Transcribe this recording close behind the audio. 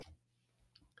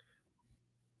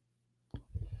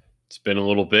been a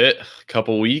little bit, a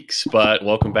couple weeks, but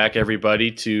welcome back, everybody,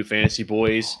 to Fantasy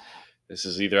Boys. This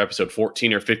is either episode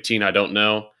 14 or 15, I don't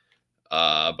know.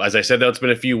 As I said, though, it's been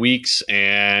a few weeks,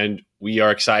 and we are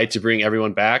excited to bring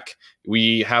everyone back.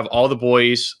 We have all the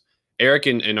boys. Eric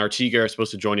and Artiga are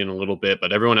supposed to join in a little bit,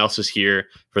 but everyone else is here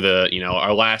for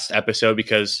our last episode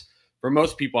because for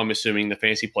most people, I'm assuming the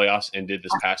fantasy playoffs ended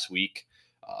this past week.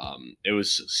 It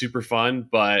was super fun,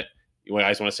 but you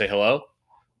guys want to say hello?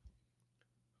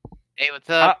 Hey, what's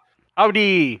up?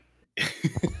 Howdy.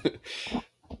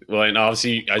 Well, and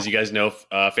obviously, as you guys know,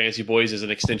 Fantasy Boys is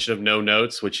an extension of No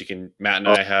Notes, which Matt and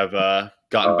I have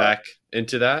gotten back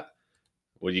into that.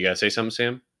 Would you guys say something,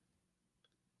 Sam?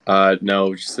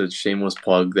 No, just a shameless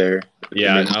plug there.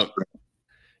 Yeah,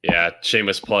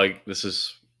 shameless plug. This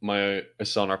is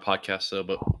it's on our podcast, though,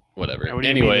 but whatever. Yeah, what do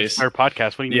you Anyways, mean? Our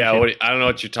podcast. What do you mean? Yeah, I don't know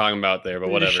what you're talking about there, but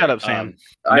whatever. Shut up, Sam.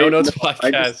 No Notes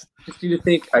podcast.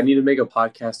 I need to make a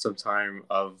podcast sometime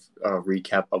of a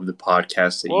recap of the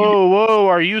podcast. Whoa!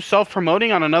 Are you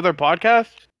self-promoting on another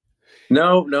podcast?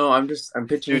 No, I'm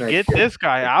pitching. Dude, get this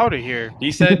guy out of here.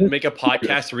 He said make a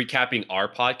podcast recapping our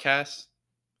podcast.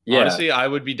 Yeah. Honestly, I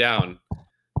would be down.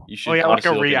 You should. Like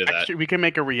a reaction. We can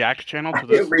make a react channel to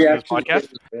this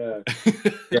podcast.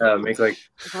 Yeah, make like.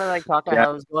 We're talking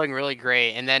how it was going really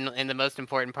great, and then in the most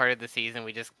important part of the season,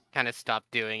 we just kind of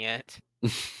stopped doing it.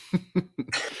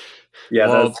 Yeah.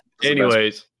 Well,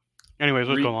 anyways, what's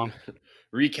going on?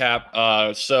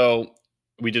 Recap. So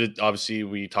we did. Obviously,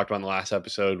 we talked about in the last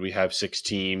episode. We have 6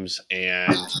 teams,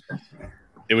 and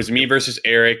it was me versus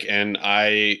Eric, and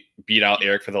I beat out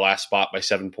Eric for the last spot by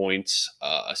 7 points.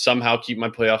 Somehow keep my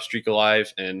playoff streak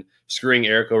alive and screwing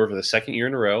Eric over for the second year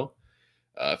in a row.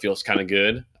 Feels kind of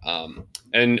good.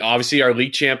 And obviously our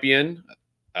league champion,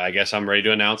 I guess I'm ready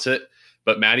to announce it,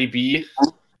 but Matty B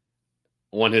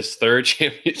won his 3rd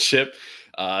championship,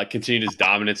 continued his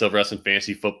dominance over us in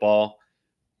fantasy football.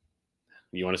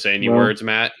 You want to say any words,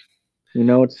 Matt? You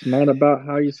know, it's not about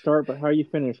how you start, but how you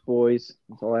finish, boys.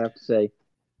 That's all I have to say.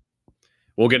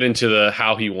 We'll get into the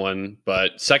how he won,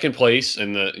 but second place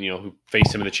and who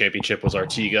faced him in the championship was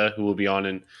Artiga, who will be on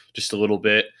in just a little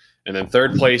bit. And then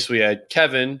third place, we had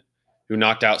Kevin, who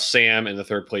knocked out Sam in the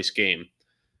 3rd place game.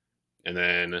 And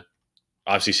then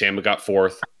obviously Sam got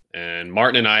 4th. And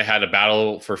Martin and I had a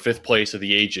battle for 5th place of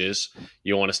the ages.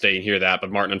 You don't want to stay and hear that,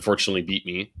 but Martin unfortunately beat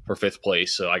me for 5th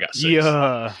place, so I got 6.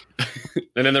 Yeah.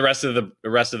 And then the rest of the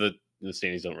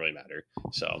standings don't really matter.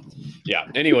 So yeah.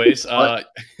 Anyways, we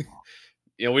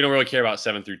don't really care about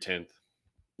 7th through 10th.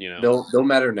 They'll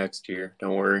matter next year.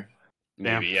 Don't worry.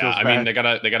 Maybe, yeah. I mean, they got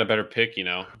a better pick,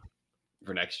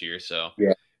 for next year. So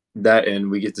yeah, that and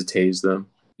we get to tase them.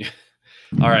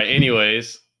 All right.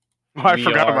 Anyways, I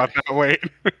forgot about that. Wait,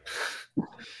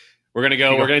 we're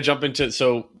gonna jump into.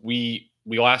 So we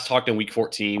last talked in week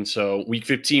 14. So week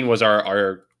 15 was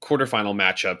our quarterfinal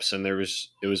matchups, and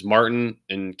it was Martin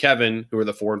and Kevin who were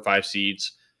the 4 and 5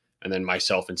 seeds, and then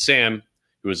myself and Sam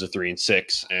who was the 3 and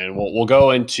 6. And we'll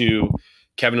go into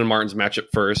Kevin and Martin's matchup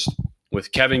first,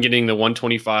 with Kevin getting the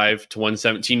 125 to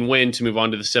 117 win to move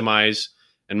on to the semis,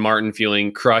 and Martin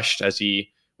feeling crushed, as he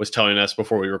was telling us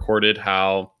before we recorded.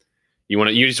 How you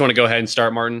just want to go ahead and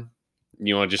start, Martin?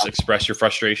 You want to just express your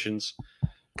frustrations?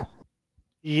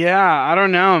 Yeah, I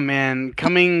don't know, man.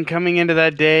 Coming into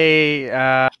that day,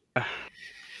 I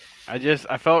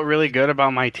felt really good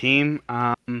about my team.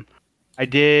 I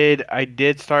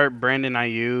did start Brandon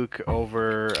Ayuk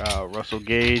over Russell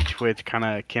Gage, which kind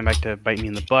of came back to bite me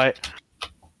in the butt.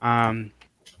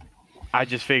 I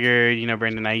just figured,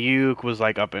 Brandon Ayuk was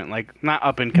not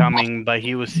up and coming, but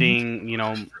he was seeing,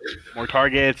 more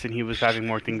targets and he was having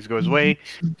more things go his way.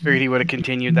 Figured he would have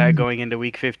continued that going into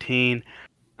week 15.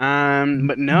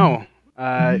 But no,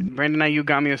 Brandon Ayuk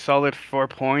got me a solid 4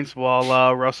 points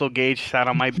while Russell Gage sat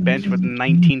on my bench with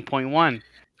 19.1.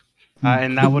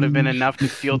 And that would have been enough to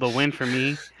steal the win for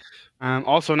me.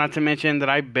 Also, not to mention that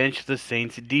I benched the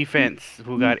Saints defense,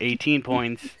 who got 18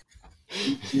 points.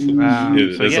 It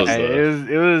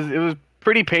was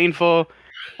pretty painful.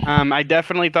 I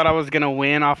definitely thought I was gonna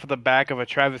win off of the back of a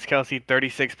Travis Kelce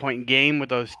 36-point game with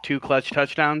those 2 clutch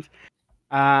touchdowns.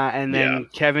 And then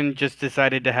Kevin just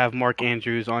decided to have Mark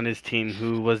Andrews on his team,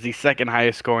 who was the 2nd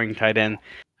highest scoring tight end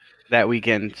that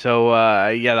weekend. So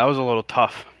that was a little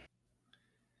tough.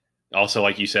 Also,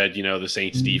 like you said, the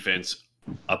Saints defense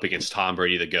up against Tom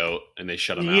Brady, the GOAT, and they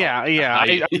shut him out. Yeah.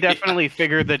 I definitely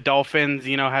figured the Dolphins,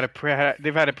 they've had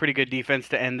a pretty good defense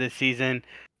to end this season.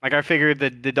 Like, I figured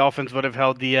that the Dolphins would have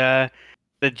held the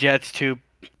Jets to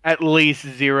at least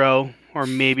 0 or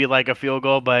maybe like a field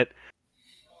goal, but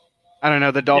I don't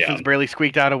know. The Dolphins Yeah. barely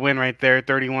squeaked out a win right there,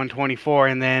 31-24.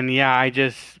 And then,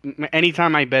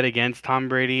 anytime I bet against Tom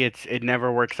Brady, it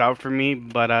never works out for me.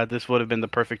 But this would have been the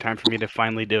perfect time for me to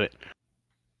finally do it.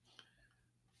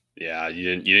 Yeah,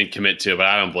 you didn't commit to it, but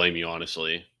I don't blame you,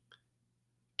 honestly.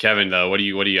 Kevin, though, what do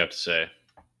you have to say?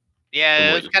 Yeah,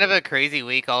 it was kind of a crazy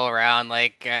week all around.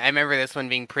 Like, I remember this one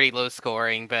being pretty low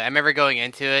scoring, but I remember going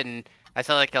into it and I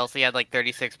saw that Kelsey had like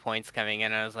 36 points coming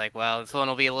in. I was like, well, this one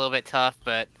will be a little bit tough,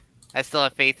 but I still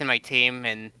have faith in my team,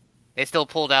 and they still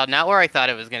pulled out. Not where I thought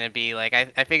it was going to be. Like,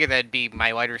 I figured that'd be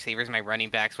my wide receivers, my running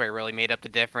backs, where it really made up the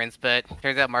difference. But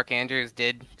turns out Mark Andrews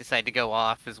did decide to go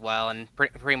off as well and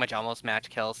pretty much almost match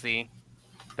Kelsey.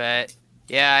 But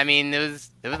yeah, I mean, it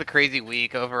was a crazy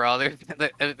week overall.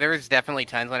 There was definitely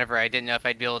times whenever I didn't know if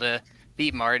I'd be able to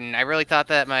beat Martin. I really thought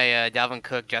that my Dalvin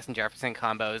Cook Justin Jefferson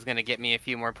combo was going to get me a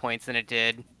few more points than it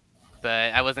did,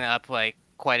 but I wasn't up like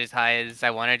quite as high as I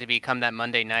wanted to be come that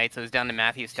Monday night. So it was down to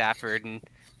Matthew Stafford, and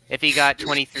if he got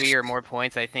 23 or more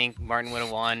points, I think Martin would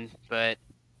have won. But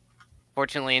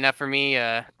fortunately enough for me,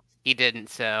 he didn't.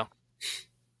 So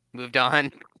moved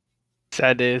on.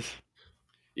 Sad days.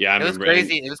 Yeah, I It was remember.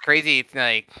 crazy. It was crazy,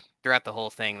 like throughout the whole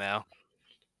thing, though.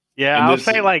 Yeah, And I'll this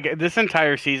say is- like this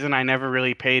entire season, I never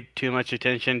really paid too much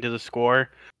attention to the score,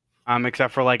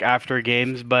 except for like after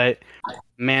games. But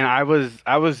man, I was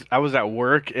at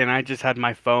work and I just had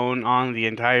my phone on the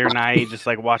entire night, just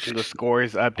like watching the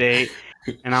scores update.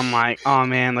 And I'm like, oh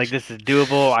man, like this is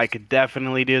doable. I could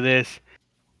definitely do this.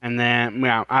 And then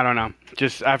yeah, I don't know.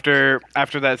 Just after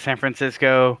that San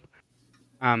Francisco,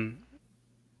 um,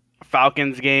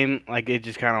 Falcons game, like it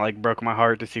just kind of like broke my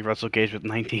heart to see Russell Gage with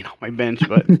 19 on my bench.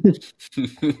 But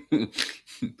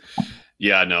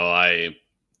yeah, no, I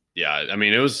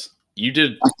mean, it was you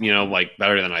did like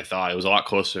better than I thought. It was a lot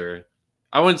closer.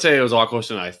 I wouldn't say it was a lot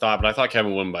closer than I thought, but I thought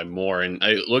Kevin won by more, and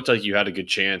it looked like you had a good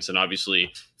chance. And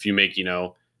obviously, if you make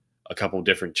a couple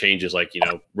different changes, like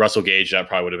Russell Gage, that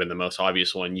probably would have been the most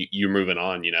obvious one. You're moving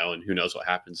on, and who knows what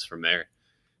happens from there.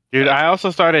 dude, I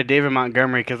also started David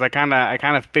Montgomery because I kind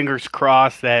of fingers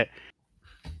crossed that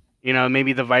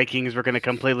maybe the Vikings were going to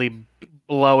completely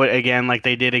blow it again like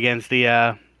they did against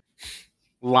the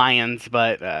Lions,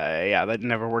 but yeah, that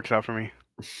never works out for me.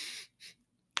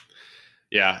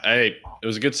 Yeah, it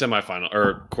was a good semifinal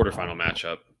or quarterfinal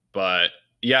matchup, but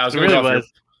yeah, I was It going to really go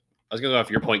was. I was going to go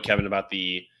off your point, Kevin, about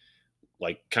the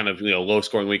kind of low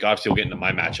scoring week. Obviously, we'll get into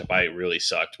my matchup. I really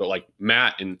sucked, but like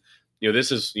Matt and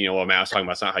this is what Matt was talking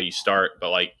about. It's not how you start,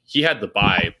 but like he had the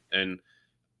bye, and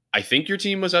I think your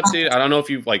team was updated. I don't know if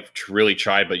you've really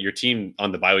tried, but your team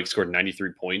on the bye week scored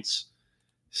 93 points.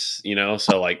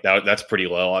 So like that's pretty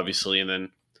low, obviously. And then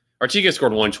Artiga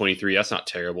scored 123. That's not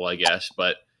terrible, I guess,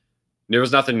 but there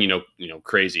was nothing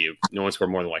crazy. No one scored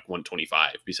more than like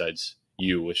 125 besides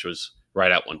you, which was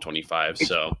right at 125.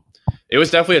 So it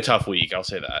was definitely a tough week. I'll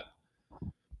say that.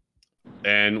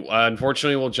 And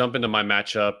unfortunately, we'll jump into my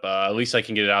matchup. At least I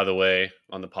can get it out of the way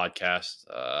on the podcast.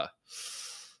 I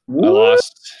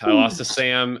lost to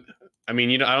Sam. I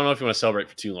mean, I don't know if you want to celebrate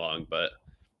for too long, but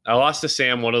I lost to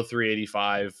Sam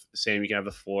 103-85. Sam, you can have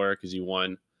the floor because you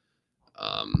won.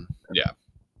 Yeah.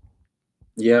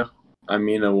 Yeah. I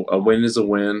mean, a win is a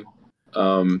win.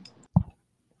 From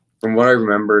what I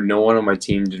remember, no one on my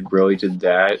team did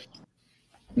that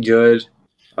good.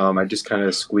 I just kind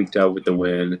of squeaked out with the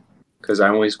win because I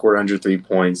only scored 103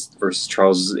 points versus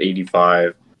Charles's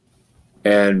 85.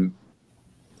 And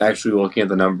actually looking at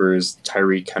the numbers,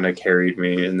 Tyreek kind of carried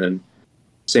me. And then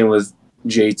same with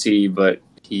JT, but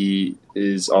he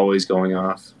is always going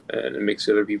off and it makes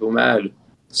other people mad.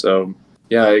 So,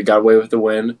 yeah, I got away with the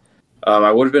win.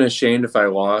 I would have been ashamed if I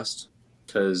lost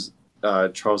because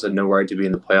Charles had no right to be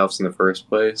in the playoffs in the first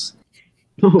place.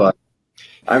 But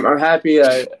I'm happy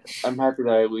that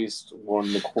I at least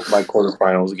won my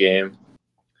quarterfinals game.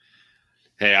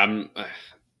 Hey,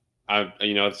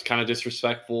 it's kind of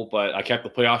disrespectful, but I kept the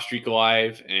playoff streak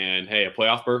alive, and hey, a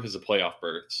playoff berth is a playoff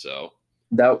berth. So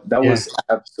that was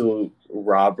absolute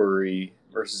robbery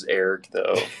versus Eric,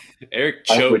 though. Eric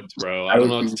choked, bro. I don't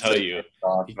know what to tell you.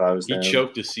 He him.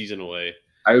 choked the season away.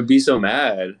 I would be so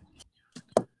mad.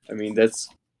 I mean, that's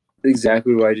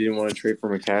exactly why I didn't want to trade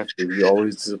for McCaffrey. He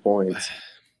always disappoints.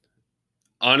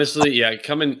 Honestly, yeah,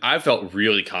 I felt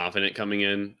really confident coming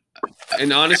in,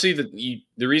 and honestly,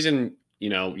 the reason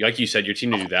like you said, your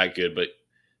team didn't do that good, but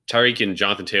Tyreek and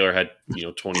Jonathan Taylor had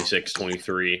 26,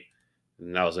 23,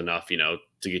 and that was enough to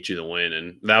get you the win,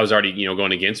 and that was already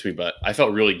going against me, but I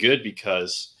felt really good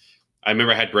because I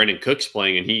remember I had Brandon Cooks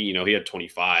playing, and he had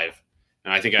 25,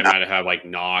 and I think I might have had like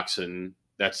Knox, and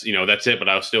that's it, but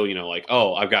I was still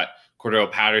I've got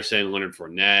Cordero Patterson, Leonard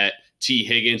Fournette, T.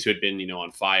 Higgins, who had been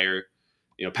on fire.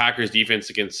 Packers defense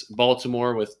against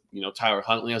Baltimore with Tyler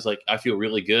Huntley. I was like, I feel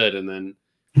really good, and then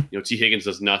T Higgins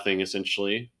does nothing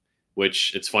essentially,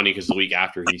 which it's funny because the week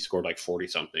after he scored like 40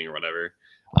 something or whatever.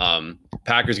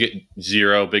 Packers get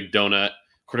 0, big donut.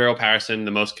 Cordero Patterson,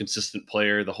 the most consistent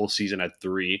player the whole season, had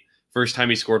 3. First time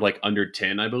he scored like under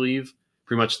 10, I believe,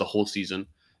 pretty much the whole season.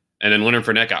 And then Leonard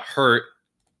Fournette got hurt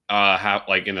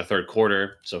in the third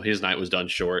quarter, so his night was done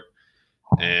short.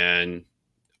 And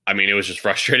I mean, it was just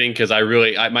frustrating because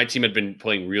my team had been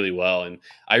playing really well, and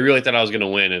I really thought I was going to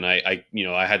win, and I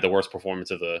had the worst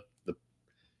performance of the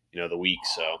week.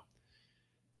 So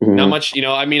not much,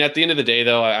 I mean, at the end of the day,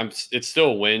 though, it's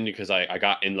still a win because I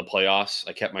got in the playoffs.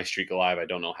 I kept my streak alive. I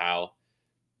don't know how.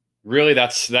 Really,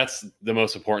 that's the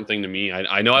most important thing to me.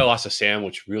 I know I lost to Sam,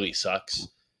 which really sucks,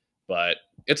 but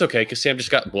it's okay because Sam just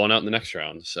got blown out in the next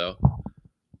round. So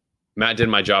Matt did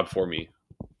my job for me.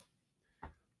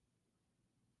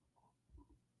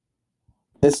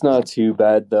 It's not too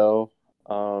bad though,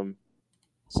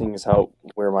 seeing as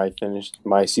where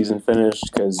my season finished,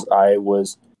 because I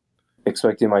was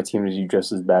expecting my team to do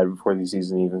just as bad before the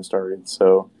season even started.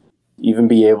 So even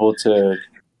be able to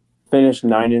finish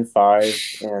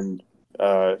 9-5 and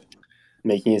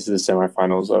making it to the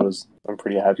semifinals, I'm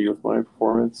pretty happy with my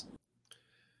performance.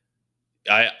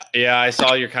 I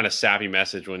saw your kind of sappy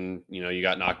message when you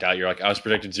got knocked out. You're like, I was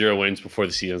predicted 0 wins before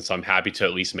the season, so I'm happy to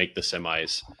at least make the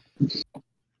semis.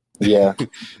 Yeah.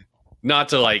 Not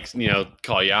to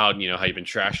call you out, how you've been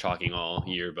trash talking all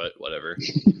year, but whatever.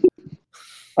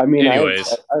 I mean,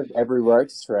 anyways, I have every right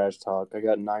to trash talk. I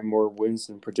got 9 more wins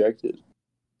than projected.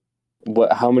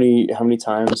 How many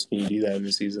times can you do that in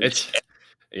a season?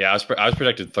 I was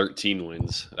projected 13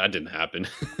 wins. That didn't happen.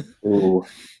 Ooh.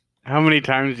 How many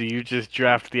times do you just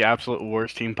draft the absolute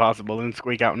worst team possible and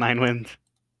squeak out 9 wins?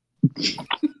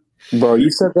 Bro, you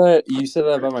said that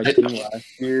about my team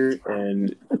last year,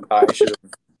 and I should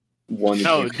have won.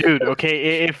 No, dude.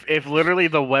 Okay, if literally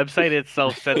the website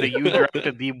itself said that you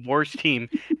drafted the worst team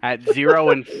at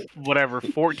 0 and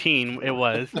 14 it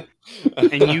was,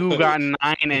 and you got 9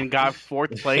 and got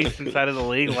 4th place inside of the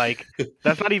league, like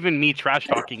that's not even me trash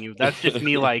talking you. That's just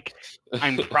me like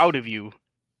I'm proud of you.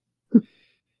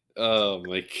 Oh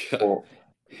my god! Well,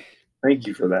 thank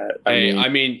you for that. I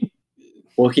mean,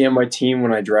 looking at my team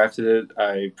when I drafted it,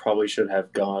 I probably should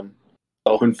have gone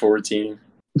 0-14.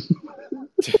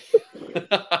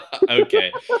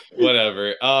 Okay,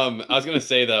 whatever. I was gonna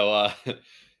say though,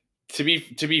 to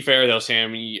be fair though,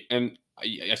 Sam, and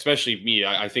especially me,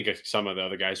 I think some of the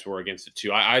other guys were against it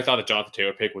too. I thought the Jonathan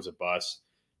Taylor pick was a bust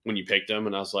when you picked him,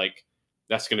 and I was like,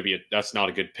 that's not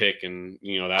a good pick, and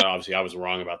that obviously I was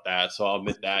wrong about that. So I'll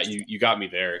admit that you got me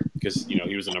there because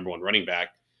he was the number 1 running back.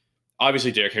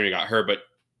 Obviously, Derrick Henry got hurt, but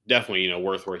definitely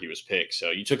worth where he was picked.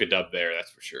 So you took a dub there,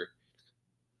 that's for sure.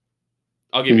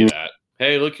 I'll give you that.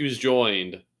 Hey, look who's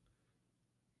joined.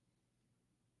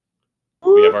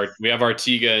 We have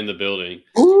Artiga in the building.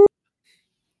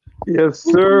 Yes,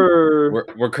 sir.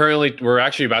 We're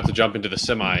actually about to jump into the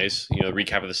semis.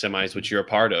 Recap of the semis, which you're a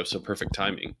part of. So perfect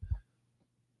timing.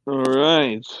 All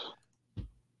right.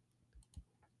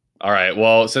 All right.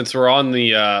 Well, since we're on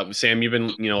the Sam, you've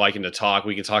been liking to talk.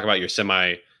 We can talk about your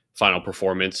semi-final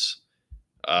performance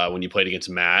when you played against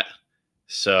Matt.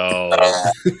 So,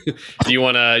 do you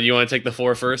want to take the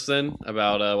floor first then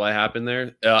about what happened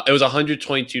there? It was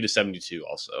 122-72.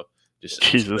 Also, just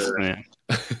Jesus, man.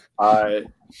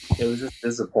 It was just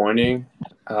disappointing.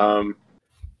 I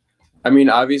mean,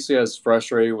 obviously, I was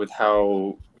frustrated with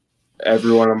how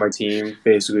everyone on my team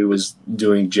basically was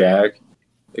doing jack,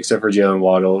 except for Jalen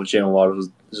Waddle. Jalen Waddle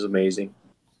was amazing,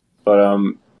 but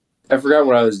I forgot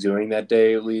what I was doing that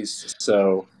day at least.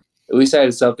 So at least I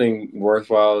had something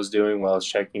worthwhile I was doing while I was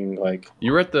checking.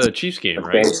 You were at the Chiefs game,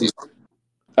 right?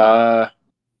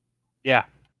 Yeah.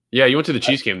 Yeah, you went to the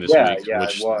Chiefs game this week,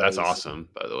 which that's awesome,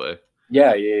 by the way.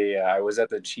 Yeah. I was at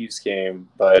the Chiefs game,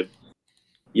 but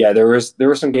yeah, there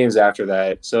were some games after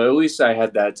that, so at least I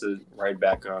had that to ride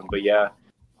back on. But yeah,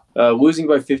 losing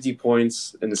by 50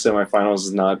 points in the semifinals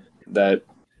is not that.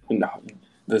 No,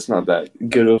 that's not that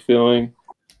good of a feeling.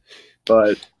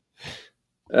 But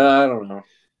I don't know.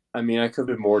 I mean, I could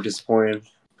have been more disappointed,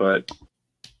 but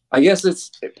I guess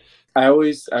I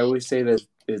always say that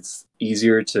it's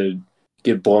easier to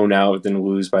get blown out than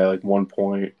lose by 1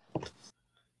 point.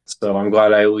 So I'm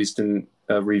glad I at least didn't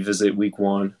revisit week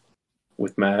 1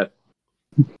 with Matt.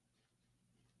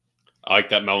 I like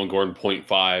that Melvin Gordon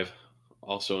 0.5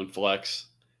 also in flex.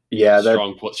 Yeah,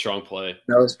 strong play.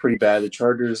 That was pretty bad. The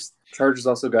Chargers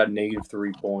also got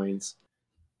 -3 points.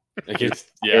 Against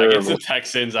the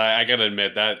Texans, I gotta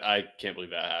admit that I can't believe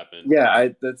that happened. Yeah,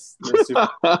 that's super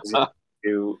crazy.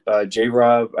 too. J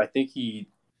Rob, I think he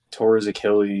tore his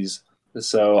Achilles,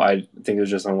 so I think it was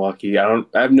just unlucky. I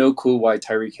have no clue why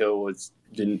Tyreek Hill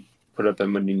didn't put up that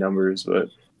many numbers, but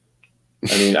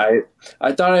I mean, I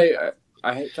thought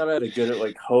I thought I had a good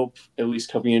like hope at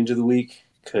least coming into the week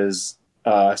because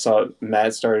I saw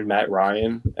Matt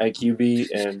Ryan at QB,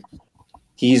 and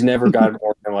he's never gotten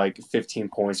more than like 15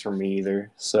 points from me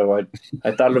either. So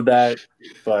I thought of that,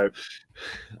 but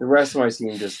the rest of my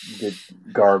team just did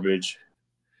garbage.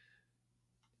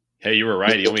 Hey, you were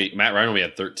right. Matt Ryan only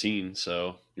had 13,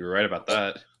 so you were right about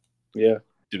that. Yeah.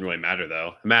 Didn't really matter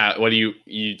though. Matt, what do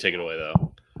you take it away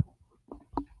though?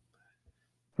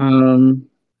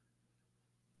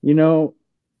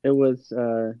 It was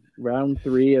round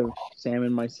 3 of Sam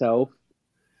and myself.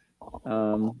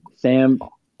 Sam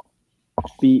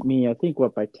beat me, I think,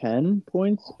 by 10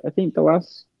 points? I think the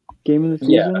last game of the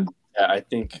season. Yeah, I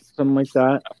think something like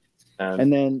that.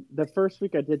 And then the first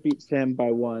week I did beat Sam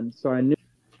by 1, so I knew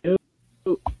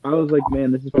I was like,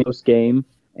 man, this is a close game.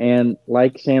 And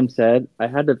like Sam said, I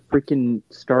had to freaking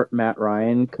start Matt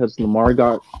Ryan because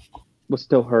Lamar was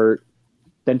still hurt.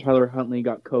 Then Tyler Huntley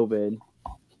got COVID,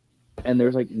 and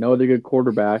there's like no other good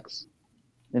quarterbacks.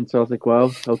 And so I was like,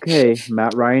 well, okay,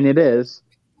 Matt Ryan it is.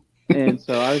 And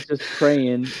so I was just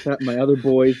praying that my other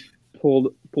boys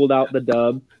pulled out the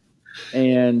dub.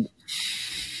 And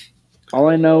all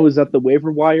I know is that the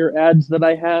waiver wire ads that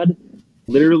I had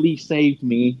literally saved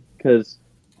me because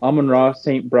Amon-Ra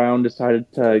St. Brown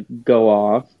decided to go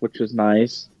off, which was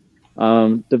nice.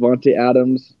 Devontae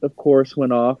Adams, of course,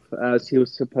 went off as he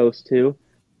was supposed to.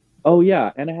 Oh,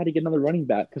 yeah, and I had to get another running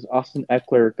back because Austin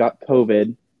Eckler got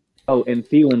COVID. Oh, and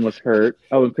Thielen was hurt.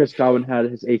 Oh, and Chris Godwin had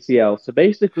his ACL. So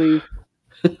basically,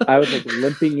 I was like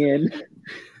limping in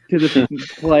to the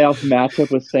playoff matchup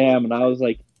with Sam, and I was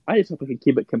like, I just hope I can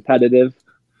keep it competitive.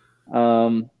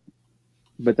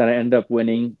 But then I ended up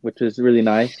winning, which is really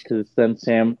nice because then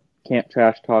Sam can't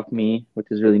trash talk me, which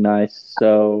is really nice.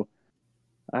 So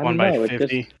I don't know.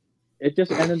 50. It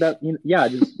just ended up,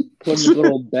 just putting a good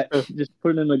old just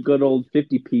putting in a good old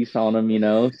 50 piece on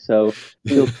him, So it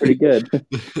feels pretty good.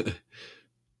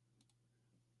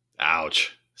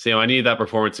 Ouch, Sam! I needed that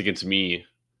performance against me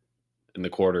in the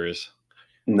quarters.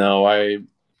 No, you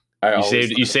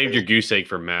saved your goose egg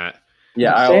for Matt.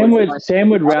 Yeah, Sam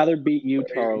would rather beat you,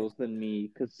 Charles, than me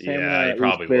because Sam and I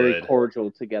probably very would. cordial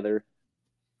together.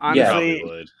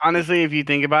 Honestly, if you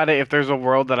think about it, if there's a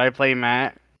world that I play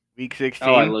Matt week 16,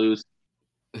 I lose.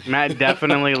 Matt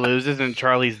definitely loses, and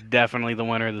Charlie's definitely the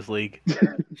winner of this league.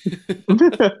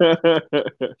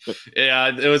 Yeah,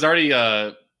 it was already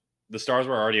the stars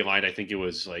were already aligned. I think it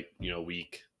was like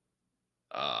week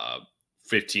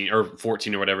 15 or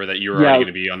 14 or whatever that you were already going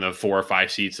to be on the 4 or 5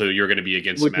 seats, so you're going to be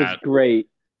against Which Matt. Which is great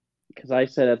because I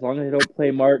said as long as I don't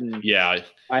play Martin,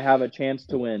 I have a chance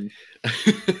to win.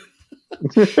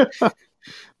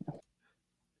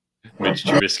 Mitch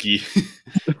Trubisky.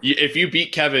 If you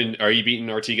beat Kevin, are you beating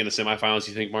Artiga in the semifinals,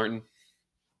 you think, Martin?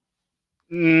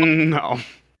 No.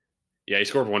 Yeah, he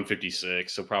scored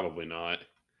 156, so probably not.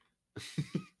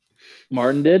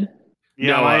 Martin did?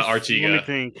 Yeah, no, Artiga. Let me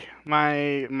think.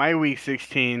 My week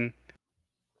 16.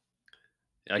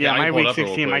 My week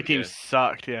 16, my team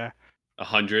sucked,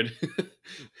 100.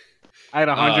 I had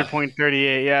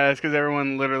 100.38. Yeah, that's because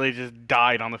everyone literally just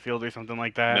died on the field or something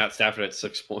like that. Matt Stafford at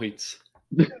 6 points.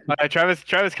 Travis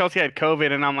Kelce had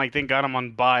COVID, and I'm like, thank God I'm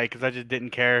on bye because I just didn't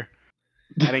care.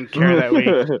 I didn't care that week.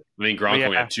 I mean, Gronk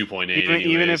only had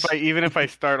 2.8. Even if I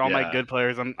start all my good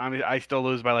players, I still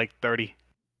lose by like 30.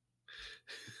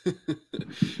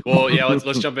 Well, yeah,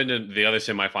 let's jump into the other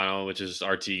semifinal, which is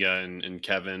Artiga and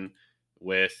Kevin,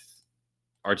 with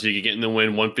Artiga getting the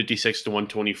win, 156 to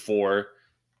 124.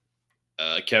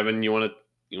 Kevin, you want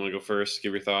to go first?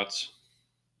 Give your thoughts.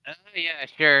 Yeah,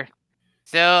 sure.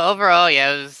 So overall,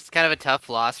 it was kind of a tough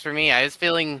loss for me. I was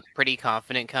feeling pretty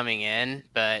confident coming in,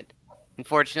 but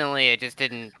unfortunately, it just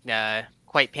didn't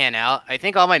quite pan out. I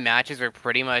think all my matches were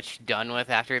pretty much done with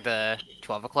after the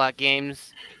 12 o'clock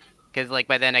games, because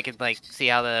by then I could see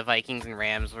how the Vikings and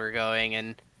Rams were going,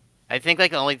 and I think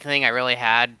the only thing I really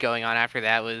had going on after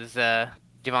that was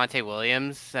Javonte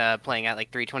Williams playing at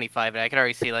 325, but I could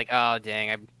already see oh dang,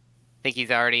 I think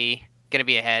he's already gonna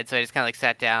be ahead. So I just kind of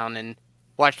sat down and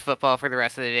watched football for the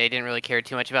rest of the day. Didn't really care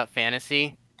too much about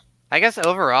fantasy. I guess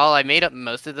overall I made up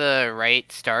most of the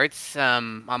right starts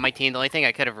on my team. The only thing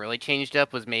I could have really changed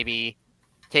up was maybe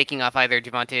taking off either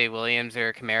Javonte Williams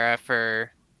or Kamara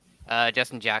for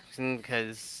Justin Jackson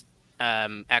because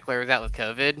Eckler was out with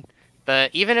COVID.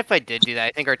 But even if I did do that,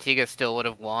 I think Artiga still would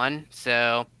have won.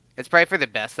 So it's probably for the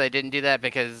best that I didn't do that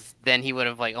because then he would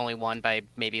have only won by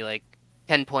maybe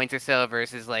 10 points or so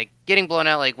versus like getting blown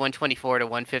out like 124 to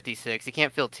 156. You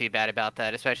can't feel too bad about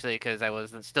that, especially because I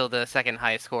was still the second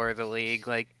highest scorer of the league.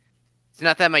 Like, it's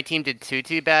not that my team did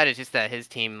too bad. It's just that his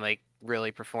team like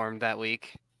really performed that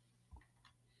week.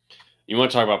 You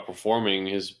want to talk about performing?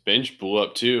 His bench blew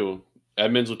up too.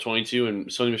 Edmonds with 22 and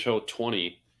Sony Michel with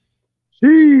 20.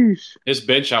 Sheesh. His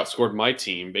bench outscored my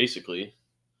team basically.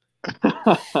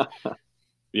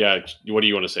 Yeah. What do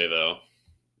you want to say though?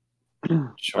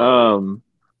 Charlie.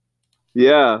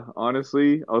 Yeah,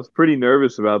 honestly, I was pretty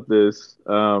nervous about this.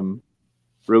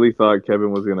 Really thought Kevin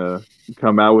was gonna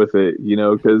come out with it,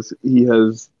 because he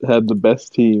has had the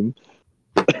best team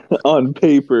on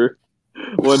paper.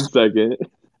 1 second.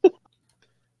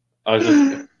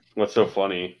 What's so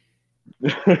funny?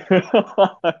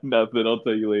 Nothing. I'll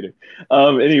tell you later.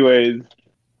 Anyways,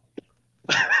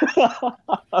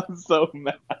 I'm so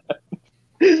mad.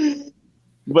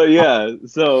 But yeah,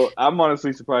 so I'm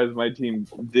honestly surprised my team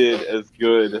did as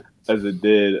good as it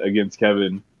did against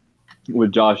Kevin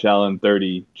with Josh Allen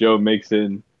 30. Joe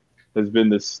Mixon has been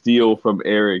the steal from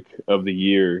Eric of the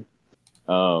year.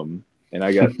 And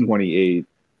I got 28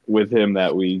 with him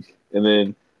that week. And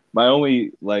then my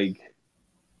only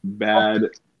bad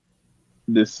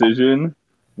decision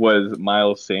was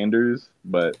Miles Sanders,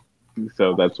 but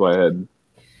so that's why I had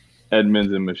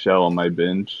Edmonds and Michelle on my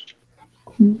bench.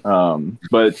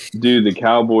 But dude, the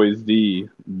Cowboys D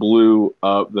blew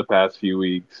up the past few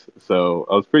weeks, so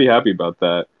I was pretty happy about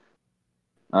that.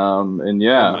 And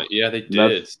yeah, they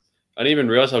did. I didn't even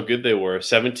realize how good they were.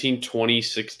 17-20,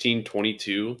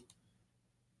 16-22.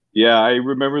 Yeah, I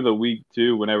remember the week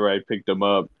too. Whenever I picked them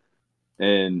up,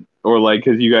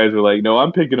 because you guys were like, "No,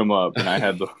 I'm picking them up," and I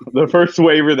had the first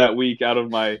waiver that week out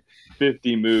of my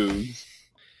 50 moves.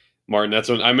 Martin, that's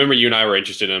when I remember you and I were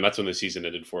interested in him. That's when the season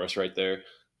ended for us right there.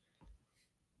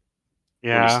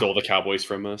 Yeah. When he stole the Cowboys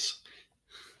from us.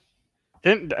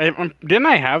 Didn't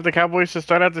I have the Cowboys to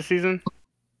start out the season?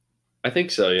 I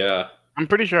think so, yeah. I'm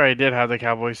pretty sure I did have the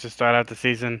Cowboys to start out the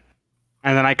season.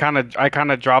 And then I kind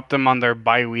of dropped them on their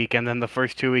bye week, and then the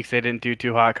first 2 weeks they didn't do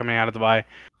too hot coming out of the bye.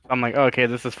 I'm like, oh, okay,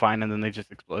 this is fine, and then they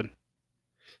just explode.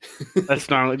 That's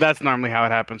normally how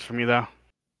it happens for me, though.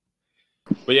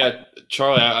 But yeah,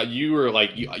 Charlie, you were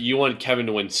like you wanted Kevin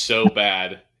to win so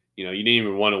bad. You didn't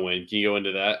even want to win. Can you go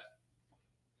into that?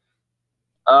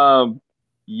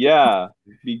 Yeah,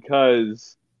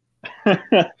 because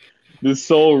the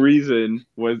sole reason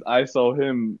was I saw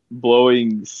him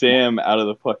blowing Sam out of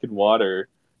the fucking water,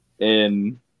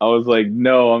 and I was like,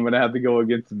 no, I'm gonna have to go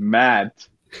against Matt.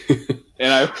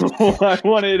 And I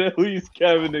wanted at least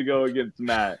Kevin to go against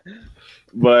Matt,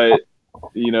 but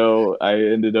I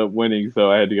ended up winning, so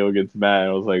I had to go against Matt.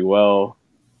 And I was like, well,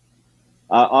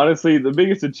 honestly, the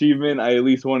biggest achievement, I at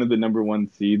least wanted the number 1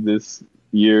 seed this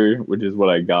year, which is what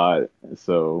I got.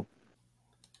 So,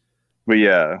 but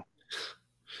yeah,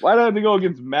 why did I have to go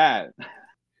against Matt?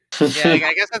 Yeah,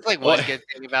 I guess that's like one good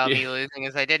thing about me losing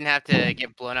is I didn't have to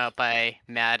get blown out by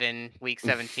Matt in week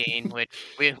 17, which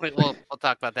we'll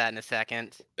talk about that in a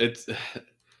second.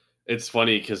 It's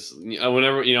funny because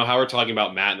whenever how we're talking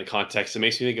about Matt in the context, it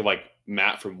makes me think of like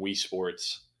Matt from Wii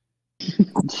Sports.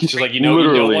 Just like you don't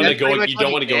want to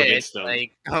go against them.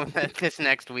 Like this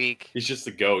next week, he's just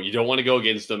the GOAT. You don't want to go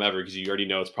against them ever because you already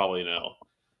know it's probably an L.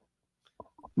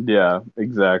 Yeah,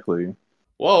 exactly.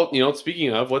 Well,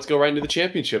 speaking of, let's go right into the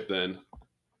championship then.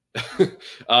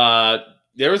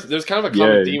 There's kind of a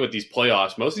common theme with these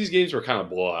playoffs. Most of these games were kind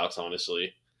of blowouts,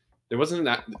 honestly. There wasn't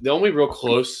that. The only real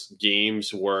close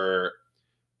games were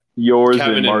yours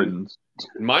Kevin and Martin's.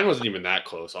 Mine wasn't even that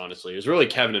close, honestly. It was really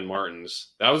Kevin and Martin's.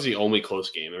 That was the only close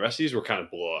game. The rest of these were kind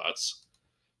of blowouts.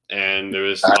 And there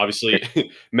was obviously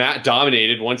Matt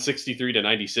dominated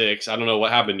 163-96. I don't know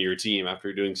what happened to your team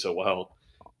after doing so well,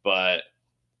 but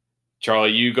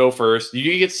Charlie, you go first.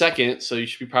 You get second, so you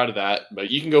should be proud of that. But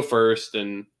you can go first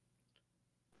and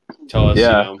tell us.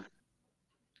 Yeah.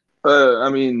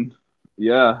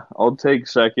 I'll take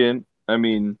second.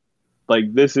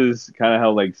 This is kind of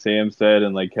how Sam said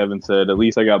and Kevin said. At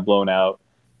least I got blown out.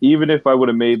 Even if I would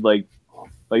have made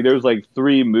there was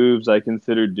 3 moves I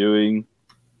considered doing,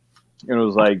 and it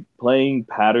was playing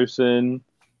Patterson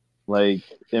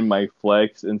in my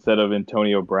flex instead of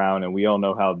Antonio Brown, and we all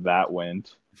know how that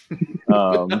went.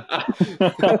 Yeah,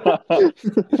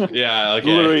 okay.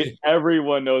 Literally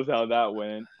everyone knows how that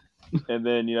went. And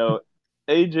then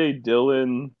AJ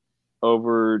Dillon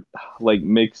over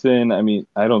Mixon.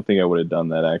 I don't think I would have done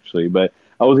that actually, but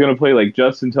I was gonna play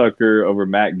Justin Tucker over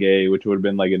Matt Gay, which would have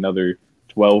been another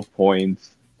 12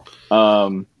 points.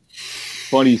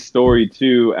 Funny story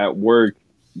too. At work,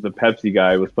 the Pepsi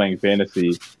guy was playing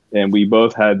fantasy, and we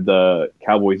both had the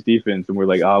Cowboys defense, and we're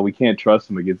like, oh, we can't trust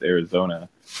them against Arizona.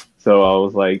 So I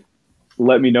was like,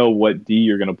 let me know what D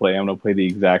you're going to play. I'm going to play the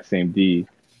exact same D.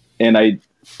 And I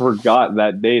forgot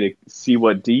that day to see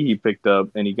what D he picked up,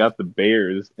 and he got the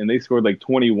Bears, and they scored like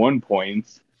 21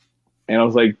 points. And I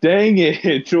was like, dang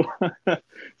it. So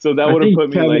that would have put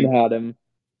me Kevin had him.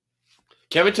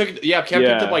 Kevin picked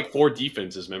up like 4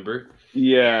 defenses, remember?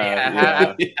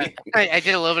 Yeah. I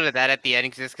did a little bit of that at the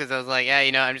end just because I was like,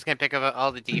 I'm just going to pick up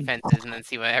all the defenses and then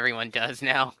see what everyone does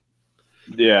now.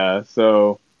 Yeah,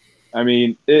 so, I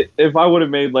mean, if I would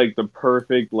have made, like, the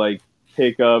perfect, like,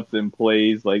 pickups and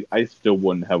plays, like, I still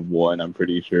wouldn't have won, I'm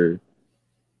pretty sure.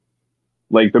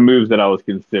 Like, the moves that I was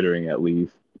considering, at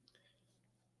least.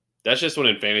 That's just when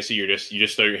in fantasy you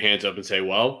just throw your hands up and say,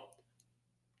 well,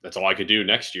 that's all I could do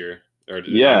next year. Or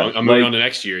I'm moving on to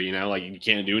next year, like you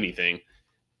can't do anything.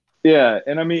 Yeah,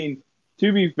 and I mean,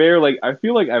 to be fair, like I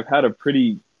feel like I've had a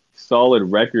pretty solid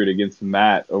record against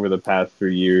Matt over the past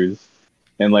 3 years.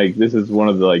 And like this is one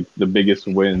of the biggest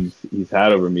wins he's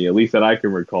had over me, at least that I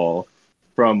can recall,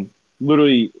 from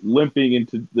literally limping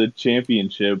into the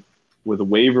championship with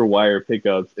waiver wire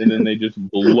pickups, and then they just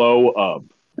blow up.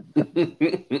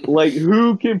 Like,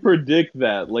 who can predict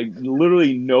that? Like,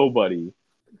 literally nobody.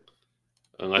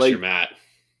 Unless you're Matt.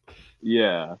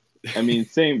 Yeah. I mean,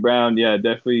 St. Brown,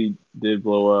 definitely did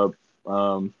blow up.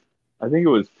 I think it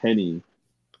was Penny.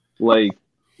 Like,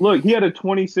 look, he had a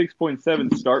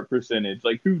 26.7 start percentage.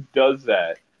 Like, who does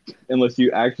that unless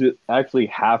you actually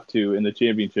have to in the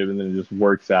championship, and then it just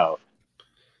works out?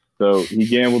 So he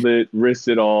gambled it, risked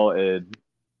it all, and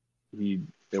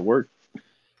it worked.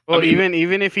 Well, even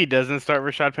if he doesn't start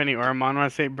Rashad Penny or Amon-Ra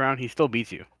St. Brown, he still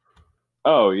beats you.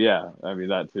 Oh yeah, I mean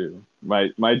that too.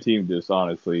 My team just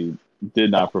honestly did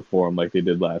not perform like they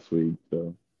did last week.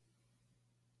 So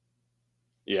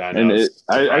yeah, I know. And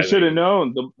I should have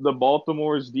known. The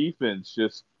Baltimore's defense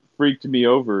just freaked me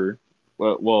over.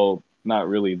 Well, not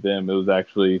really them. It was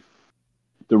actually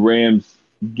the Rams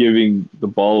giving the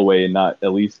ball away and not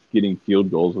at least getting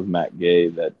field goals with Matt Gay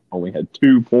that only had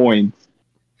 2 points.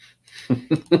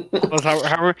 Well,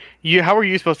 how were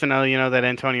you supposed to know, that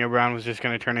Antonio Brown was just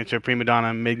going to turn into a prima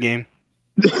donna mid-game?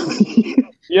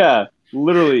 Yeah,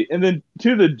 literally. And then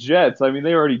to the Jets, I mean,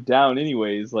 they were already down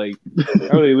anyways. Like,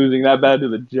 how are they losing that bad to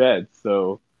the Jets?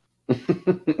 So I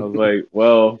was like,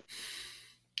 well,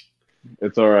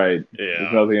 it's all right. Yeah.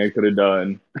 There's nothing I could have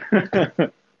done.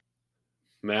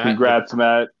 Matt, congrats,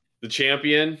 Matt, the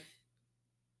champion.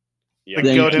 Yeah.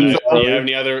 The goat himself. You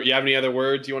have any other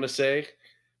words you want to say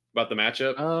about the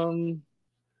matchup?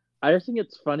 I just think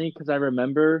it's funny because I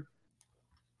remember,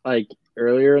 like,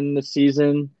 earlier in the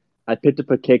season, I picked up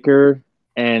a kicker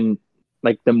and,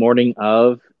 like, the morning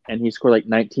of, and he scored, like,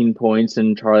 19 points,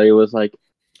 and Charlie was like,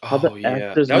 how the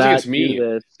F does Matt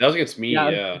do this? That was against me,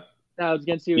 yeah. That was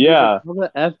against you. Yeah. Like, how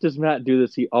the F does Matt do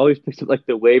this? He always picks up, like,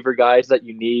 the waiver guys that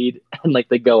you need, and, like,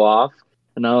 they go off.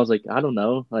 And I was like, I don't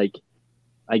know. Like,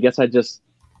 I guess I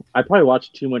probably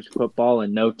watch too much football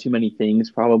and know too many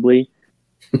things, probably.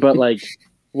 But, like,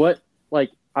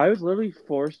 I was literally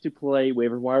forced to play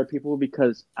waiver wire people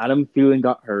because Adam Thielen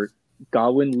got hurt.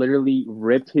 Godwin literally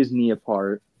ripped his knee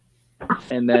apart.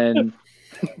 And then,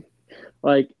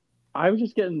 like, I was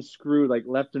just getting screwed, like,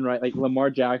 left and right. Like, Lamar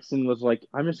Jackson was like,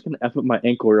 I'm just going to F up my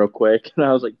ankle real quick. And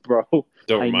I was like, bro,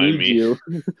 Don't remind me. You.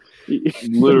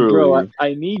 Literally. Bro,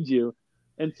 I need you.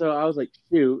 And so I was like,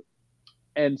 shoot.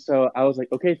 And so I was like,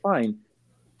 okay, fine.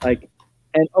 Like,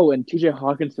 and TJ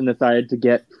Hawkinson decided to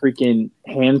get freaking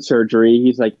hand surgery.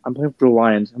 He's like, I'm playing for the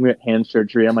Lions. I'm going to get hand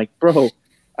surgery. I'm like, bro,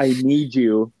 I need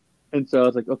you. And so I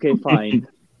was like, okay, fine.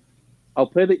 I'll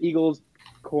play the Eagles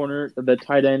corner, the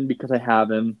tight end, because I have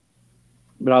him.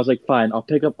 But I was like, fine, I'll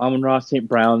pick up Amon-Ra St.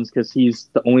 Brown's because he's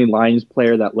the only Lions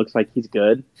player that looks like he's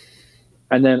good.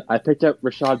 And then I picked up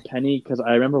Rashad Penny because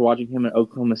I remember watching him at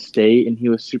Oklahoma State, and he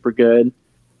was super good.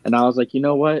 And I was like, you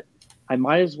know what? I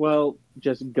might as well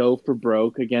just go for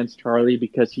broke against Charlie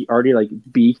because he already, like,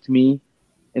 beefed me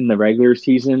in the regular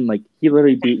season. Like, he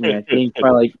literally beat me, I think, by,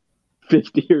 like,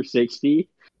 50 or 60.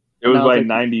 It was by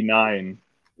 99.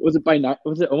 Was it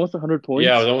almost 100 points?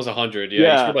 Yeah, it was almost 100.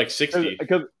 Yeah, he scored like 60.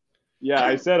 Because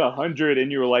I said 100,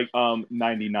 and you were like,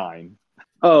 99.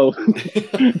 Oh.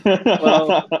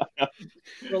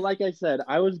 well, like I said,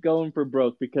 I was going for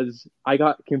broke because I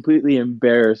got completely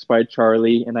embarrassed by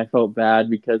Charlie, and I felt bad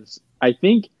because I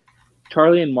think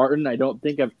Charlie and Martin, I don't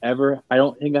think I have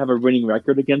a winning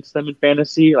record against them in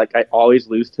fantasy. Like, I always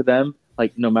lose to them,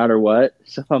 like, no matter what.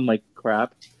 So I'm like,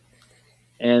 crap.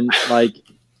 And, like,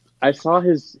 I saw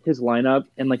his lineup,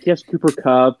 and, like, he has Cooper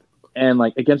Kupp, And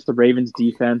like against the Ravens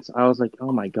defense, I was like,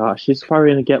 oh my gosh, he's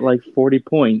probably gonna get like 40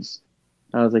 points.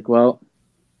 I was like, well,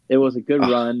 it was a good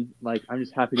run. Like I'm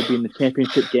just happy to be in the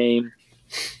championship game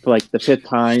for like the 5th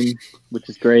time, which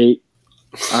is great.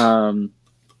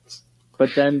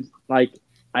 But then like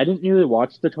I didn't really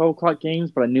watch the 12 o'clock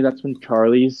games, but I knew that's when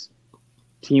Charlie's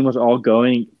team was all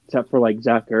going, except for like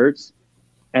Zach Ertz.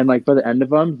 And like by the end of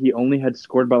them, he only had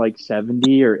scored by like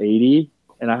 70 or 80,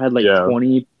 and I had like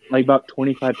 20, like about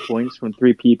 25 points from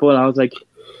 3 people, and I was like,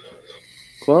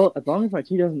 well, as long as my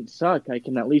team doesn't suck, I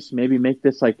can at least maybe make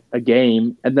this like a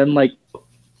game. And then like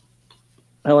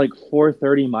at like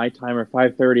 4:30 my time or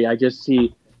 5:30, I just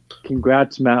see,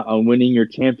 congrats Matt on winning your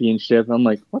championship. I'm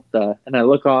like, what the? And I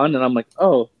look on and I'm like,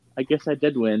 oh, I guess I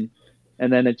did win.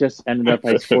 And then it just ended up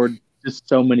I scored just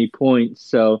so many points.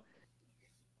 So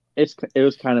it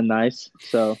was kind of nice.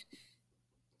 So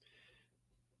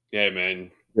yeah, man.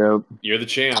 Yep. You're the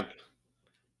champ.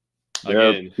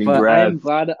 Again. Yep. But I am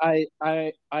glad I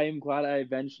am glad I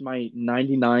avenged my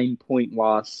 99-point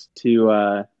loss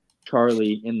to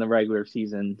Charlie in the regular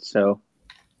season. So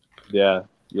yeah,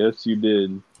 yes, you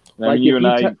did. Like you and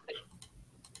I.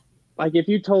 Like if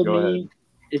you told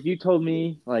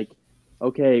me like,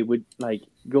 okay, would like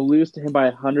go lose to him by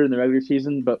 100 in the regular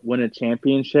season, but win a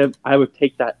championship, I would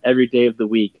take that every day of the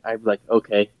week. I'd be like,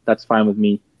 okay, that's fine with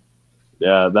me.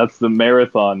 Yeah, that's the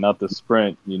marathon, not the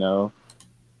sprint. You know.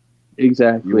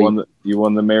 Exactly. You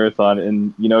won the marathon,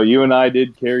 and you know you and I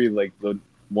did carry like the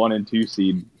 1 and 2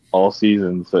 seed all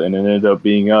season, so and it ended up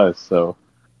being us. So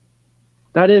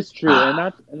that is true,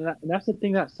 and that's the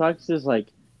thing that sucks is like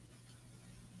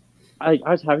I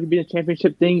was happy to be in a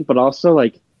championship thing, but also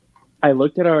like I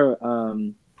looked at our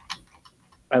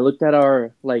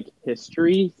like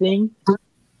history thing,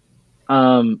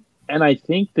 and I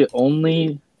think the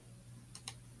only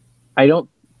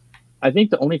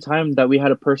time that we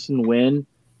had a person win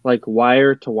like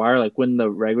wire to wire, like win the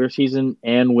regular season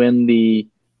and win the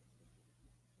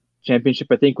championship,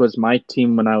 I think was my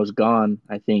team when I was gone.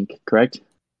 I think, correct?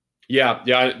 Yeah.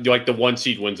 Like the 1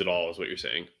 seed wins it all, is what you're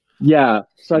saying. Yeah.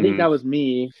 So I think that was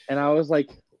me, and I was like,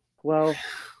 well,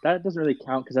 that doesn't really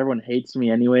count because everyone hates me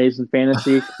anyways in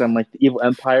fantasy because I'm like the evil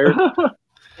empire.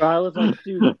 So I was like,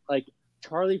 dude, like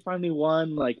Charlie finally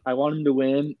won. Like I want him to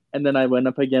win, and then I went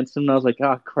up against him, and I was like,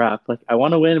 oh crap! Like I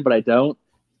want to win, but I don't.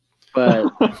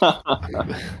 But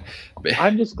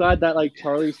I'm just glad that like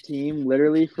Charlie's team,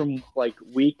 literally from like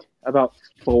week about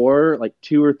 4, like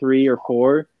 2 or 3 or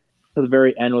 4 to the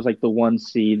very end was like the 1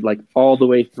 seed, like all the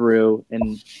way through,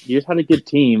 and you just had a good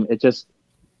team. It just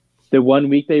the 1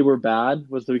 week they were bad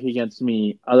was the week against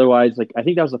me. Otherwise, like I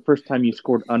think that was the first time you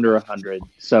scored under 100,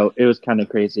 so it was kind of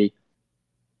crazy.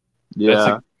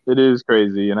 Yeah, it is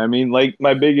crazy, and I mean, like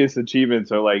my biggest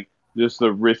achievements are like just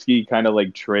the risky kind of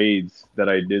like trades that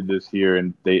I did this year,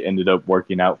 and they ended up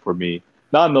working out for me.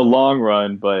 Not in the long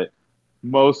run, but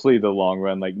mostly the long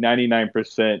run, like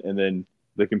 99%, and then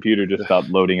the computer just stopped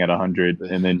loading at 100,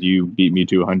 and then you beat me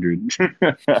to 100.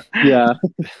 Yeah.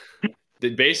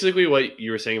 Basically, what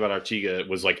you were saying about Artiga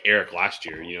was like Eric last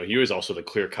year. You know, he was also the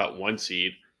clear-cut 1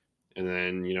 seed, and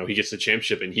then you know he gets the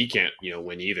championship and he can't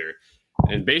win either.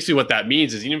 And basically, what that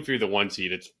means is even if you're the 1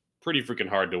 seed, it's pretty freaking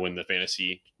hard to win the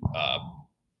fantasy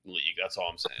league. That's all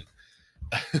I'm saying.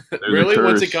 Really,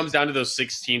 once it comes down to those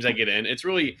 6 teams that get in, it's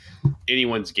really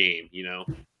anyone's game. You know,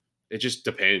 it just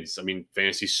depends. I mean,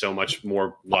 fantasy's so much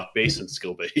more luck based and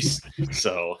skill based.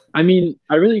 So, I mean,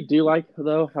 I really do like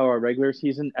though how our regular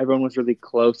season everyone was really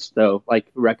close though, like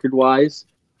record wise.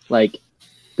 Like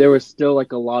there was still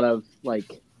like a lot of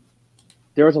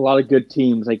good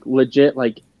teams, like legit,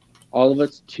 like all of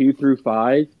us 2 through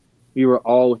 5. We were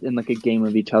all within like a game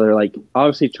of each other. Like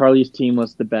obviously Charlie's team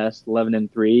was the best,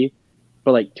 11-3,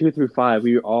 but like 2 through 5,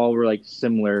 we all were like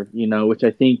similar, you know, which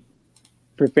I think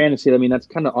for fantasy, I mean, that's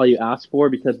kind of all you ask for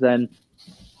because then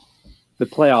the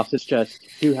playoffs, it's just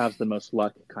who has the most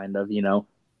luck, kind of, you know.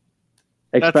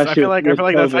 I feel like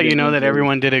that's how you know that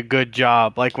everyone did a good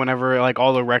job. Like whenever like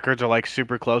all the records are like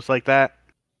super close like that.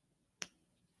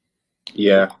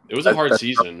 Yeah, it was a hard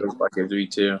season. Like every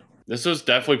too. This was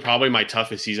definitely probably my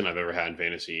toughest season I've ever had in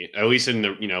fantasy, at least in the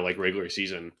like regular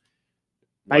season.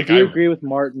 Like, I do agree with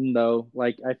Martin though.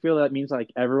 Like I feel that means like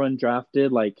everyone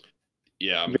drafted like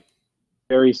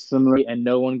very similarly, and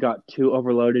no one got too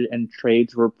overloaded, and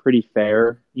trades were pretty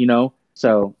fair, you know.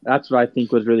 So that's what I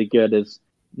think was really good is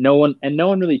no one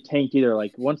really tanked either.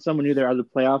 Like once someone knew they're out of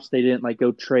the playoffs, they didn't like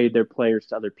go trade their players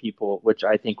to other people, which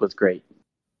I think was great.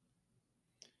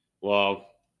 Well,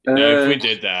 if we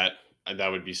did that, that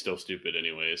would be still stupid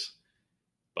anyways.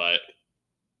 But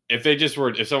if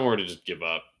someone were to just give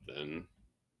up, then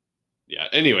Yeah.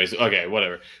 Anyways, okay,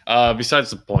 whatever. Besides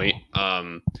the point.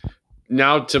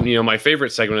 Now to my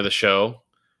favorite segment of the show,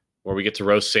 where we get to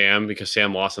roast Sam because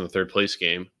Sam lost in the third place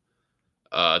game.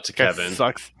 To Kevin.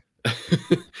 Sucks.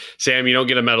 Sam, you don't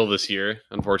get a medal this year,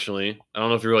 unfortunately. I don't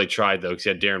know if you really tried though, because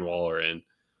you had Darren Waller in.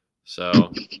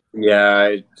 So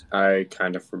Yeah, I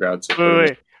kind of forgot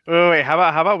to. Wait.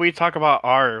 How about we talk about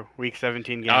our Week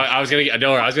 17 game? I was gonna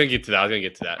get to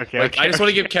that. Okay, I just want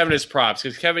to give Kevin his props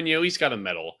because Kevin, he's got a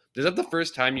medal. Is that the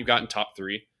first time you've gotten top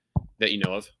 3 that you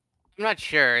know of? I'm not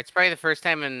sure. It's probably the first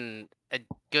time in a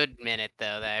good minute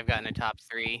though that I've gotten a top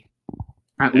 3.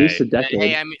 At least a decade.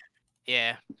 Hey, I mean,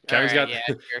 yeah. Kevin's All right, got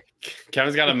sure.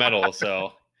 Kevin's got a medal,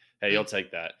 so hey, you'll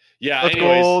take that. Yeah.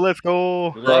 Let's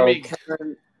go.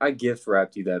 Kevin, I gift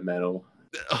wrapped you that medal.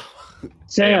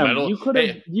 Sam, medal? you could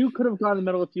have gotten the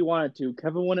medal if you wanted to.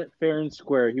 Kevin won it fair and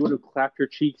square. He would have clapped your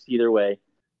cheeks either way.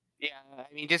 Yeah,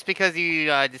 I mean, just because you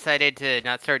decided to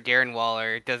not start Darren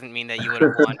Waller doesn't mean that you would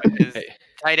have won. Because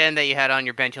tight end that you had on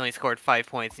your bench only scored 5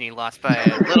 points, and you lost by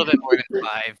a little bit more than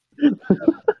 5.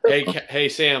 Hey,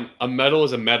 Sam, a medal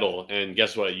is a medal, and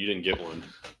guess what? You didn't get one.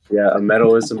 Yeah, a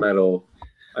medal is a medal.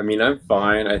 I mean, I'm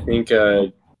fine. I think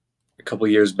a couple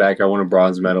years back, I won a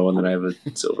bronze medal, and then I have a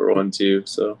silver one too,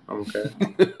 so I'm okay.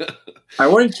 I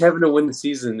wanted Kevin to win the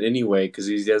season anyway because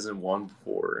he hasn't won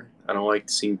before. I don't like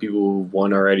seeing people who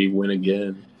won already win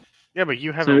again. Yeah, but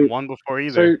you haven't won before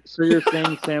either. So you're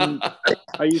saying, Sam?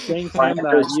 Are you saying, Sam,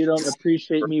 that you don't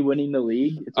appreciate me winning the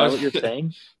league? Is that what you're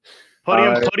saying?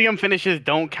 Podium finishes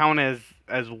don't count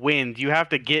as wins. You have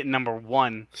to get number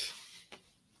 1.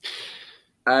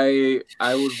 I'd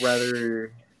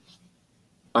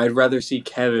rather see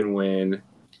Kevin win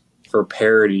for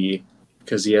parity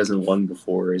because he hasn't won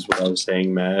before, is what I was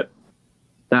saying, Matt.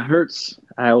 That hurts.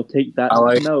 I'll take that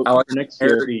note for next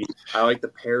parity. year. I like the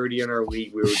parity in our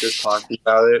league. We were just talking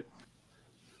about it.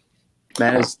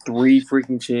 Matt has 3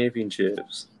 freaking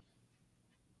championships.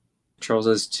 Charles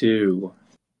has 2.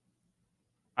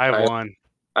 I have 1.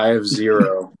 I have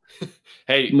 0.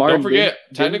 Hey, Martin, don't forget,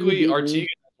 didn't technically you beat Artigas me?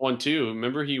 won too.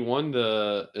 Remember, he won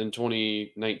in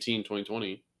 2019,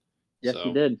 2020. Yes, So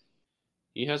he did.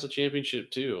 he has a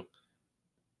championship too.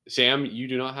 Sam, you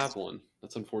do not have one.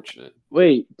 That's unfortunate.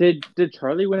 Wait, did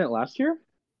Charlie win it last year?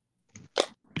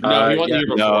 No, he won the yeah, year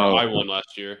before. no. I won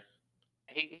last year.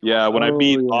 Yeah, when I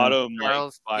beat yeah. Autumn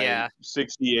Charles, by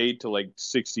 68 to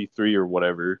 63 or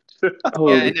whatever.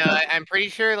 Yeah, no, I'm pretty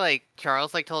sure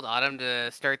Charles told Autumn to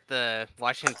start the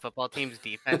Washington football team's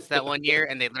defense that one year,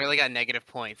 and they literally got negative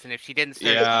points. And if she didn't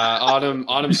start, Yeah,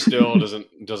 Autumn still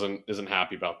isn't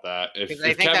happy about that.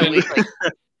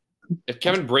 If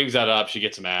Kevin brings that up, she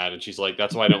gets mad and she's like,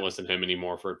 "That's why I don't listen to him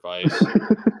anymore for advice."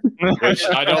 Which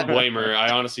I don't blame her. I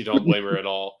honestly don't blame her at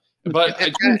all. But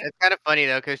it's kind of funny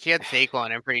though because she had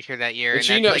Saquon. I'm pretty sure that year. And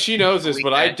she knows this,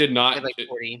 but I did not.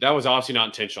 40. That was obviously not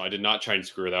intentional. I did not try and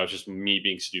screw her. That was just me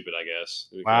being stupid, I guess.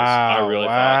 Wow. I really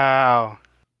thought.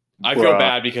 I feel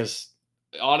bad because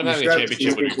Autumn having a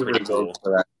championship would be pretty cool.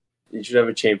 For that. You should have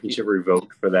a championship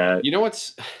revoked for that. You know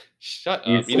what's? Shut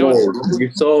up.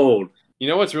 You sold. You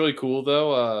know what's really cool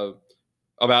though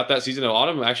about that season? Though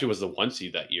Autumn actually was the 1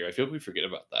 seed that year. I feel like we forget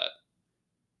about that.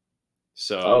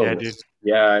 So Yeah, dude.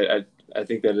 Yeah, I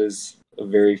think that is a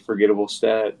very forgettable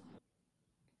stat.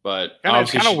 But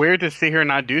It's kind of weird to see her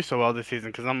not do so well this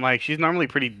season because I'm like, she's normally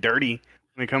pretty dirty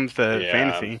when it comes to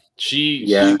fantasy. She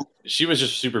was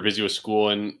just super busy with school,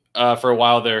 and for a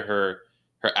while there, her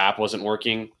app wasn't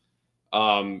working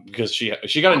because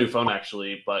she got a new phone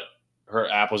actually, but her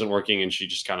app wasn't working, and she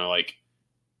just kind of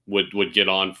would get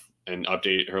on and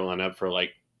update her lineup for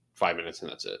 5 minutes, and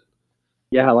that's it.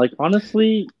 Yeah,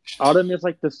 honestly, Autumn is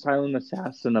the silent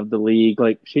assassin of the league.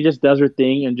 She just does her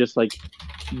thing and just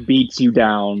beats you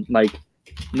down.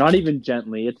 Not even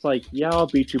gently. It's yeah, I'll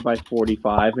beat you by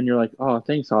 45, and you're like, oh,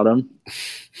 thanks, Autumn.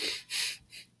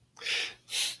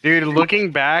 Dude,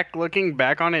 looking back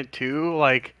on it too,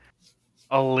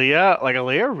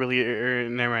 Aaliyah really,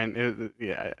 never mind.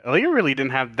 Aaliyah really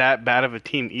didn't have that bad of a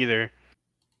team either.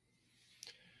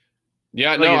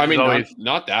 Yeah, no, I mean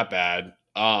not that bad.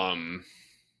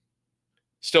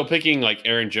 Still picking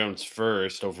Aaron Jones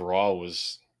first overall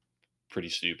was pretty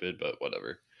stupid, but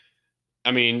whatever.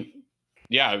 I mean,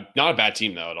 yeah, not a bad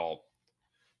team though at all.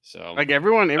 So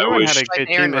everyone had a good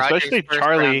team, especially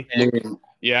Charlie.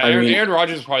 Yeah, Aaron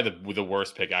Rodgers is probably the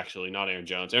worst pick actually, not Aaron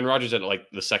Jones. Aaron Rodgers at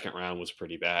the second round was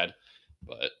pretty bad,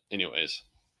 but anyways.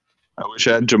 I wish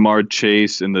I had Jamar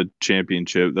Chase in the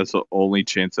championship. That's the only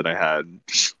chance that I had.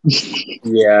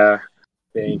 Yeah,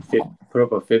 they put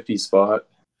up a 50 spot.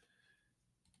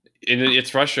 And it's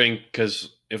frustrating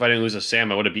because if I didn't lose to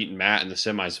Sam, I would have beaten Matt in the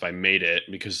semis if I made it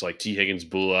because like T Higgins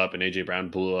blew up and AJ Brown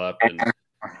blew up.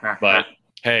 But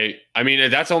hey, I mean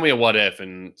that's only a what if,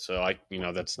 and so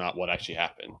that's not what actually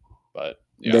happened. But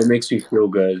yeah. That makes me feel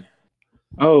good.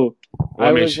 Oh,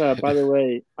 by the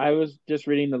way, I was just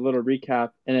reading the little recap,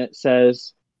 and it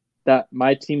says that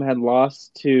my team had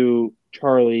lost to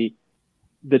Charlie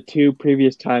the 2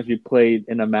 previous times we played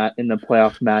in the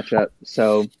playoff matchup.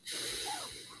 So,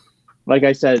 like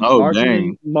I said,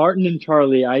 Martin and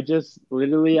Charlie, I'm just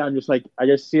like, I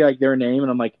just see like their name,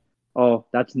 and I'm like, oh,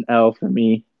 that's an L for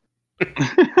me.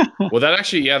 Well, that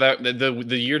actually, that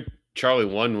the year Charlie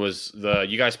won was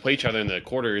you guys play each other in the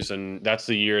quarters, and that's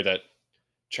the year that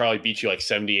Charlie beat you like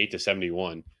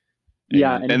 78-71.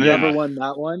 And whoever won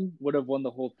that one would have won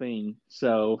the whole thing.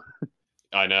 So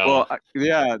I know.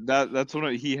 Well, that's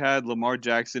when he had Lamar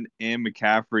Jackson and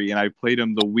McCaffrey, and I played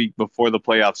him the week before the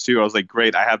playoffs too. I was like,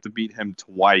 great, I have to beat him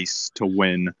twice to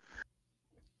win.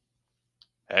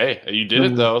 Hey, you did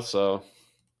it though. So,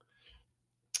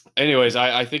 anyways,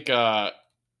 I think I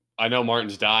know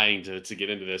Martin's dying to get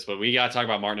into this, but we got to talk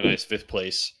about Martin and I's 5th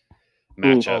place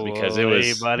matchup because it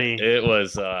was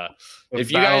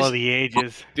if you guys of the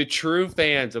ages, the true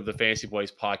fans of the Fantasy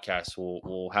Boys podcast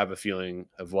will have a feeling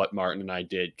of what Martin and I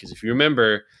did, because if you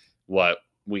remember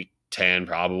week 10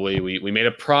 probably we made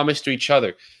a promise to each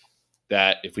other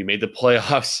that if we made the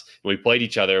playoffs and we played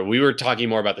each other, we were talking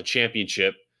more about the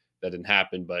championship. That didn't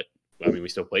happen, but I mean we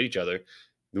still played each other.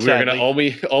 We were going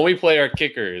to only play our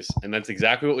kickers, and that's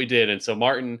exactly what we did. And so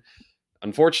Martin,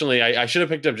 unfortunately, I should have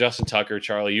picked up Justin Tucker.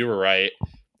 Charlie, you were right.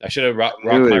 I should have rocked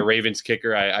my Ravens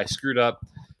kicker. I screwed up.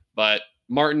 But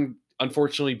Martin,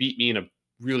 unfortunately, beat me in a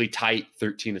really tight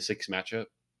 13-6 matchup.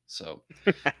 So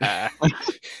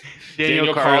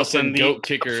Daniel Carlson, GOAT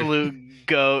kicker. Absolute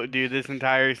GOAT, dude, this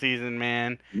entire season,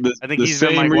 man. I think he's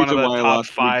been like one of the top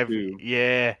 5.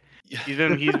 Yeah. He's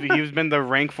been the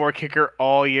rank 4 kicker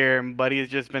all year, and Buddy has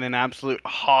just been an absolute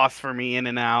hoss for me in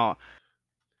and out.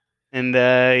 And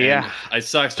it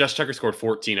sucks. Josh Tucker scored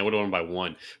 14. I would have won by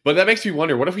 1. But that makes me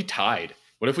wonder: what if we tied?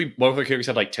 What if our kickers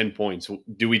had like 10 points?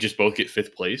 Do we just both get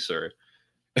 5th place, or?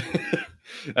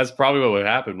 That's probably what would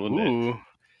happen, wouldn't it?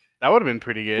 That would have been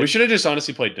pretty good. We should have just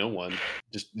honestly played no one,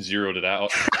 just zeroed it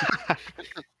out.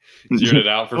 Zeroed it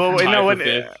out for for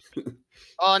 5th.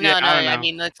 Oh no! I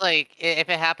mean, it's like if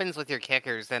it happens with your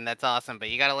kickers, then that's awesome.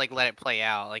 But you gotta like let it play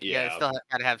out. Like you gotta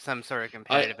have some sort of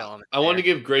competitive element. I want to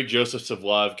give Greg Joseph some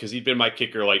love because he'd been my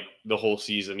kicker like the whole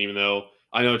season. Even though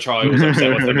I know Charlie was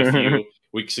upset with him a few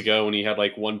weeks ago when he had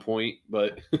like 1 point,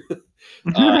 but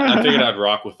I figured I'd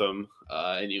rock with him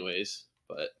anyways.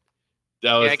 But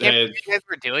that was. I can't believe you guys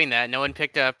were doing that. No one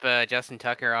picked up Justin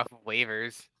Tucker off of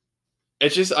waivers.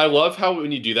 It's just, I love how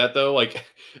when you do that though, like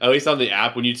at least on the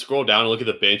app, when you scroll down and look at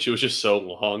the bench, it was just so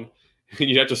long, and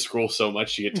you have to scroll so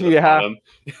much to get to the bottom.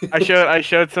 I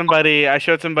showed somebody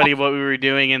what we were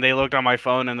doing, and they looked on my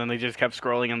phone, and then they just kept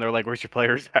scrolling, and they're like, "Where's your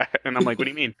players at?" And I'm like, "What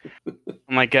do you mean?"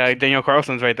 I'm like, "Daniel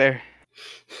Carlson's right there."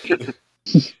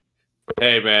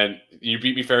 Hey man, you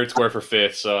beat me fair and square for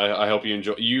 5th, so I hope you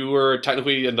enjoy. You were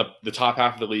technically in the top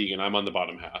half of the league, and I'm on the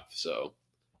bottom half, so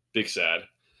big sad.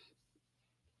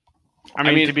 I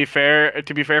mean, to be fair,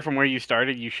 from where you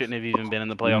started, you shouldn't have even been in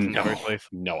the playoffs in the first place.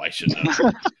 No, I shouldn't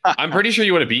have. I'm pretty sure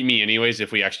you would have beat me anyways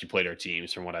if we actually played our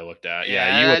teams. From what I looked at,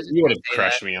 you would have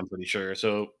crushed me. I'm pretty sure.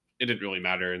 So it didn't really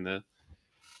matter in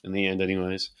the end,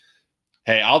 anyways.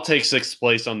 Hey, I'll take 6th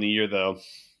place on the year though.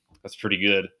 That's pretty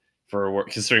good for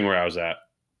considering where I was at.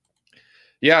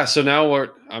 Yeah. So now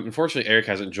unfortunately Eric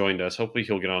hasn't joined us. Hopefully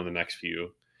he'll get on the next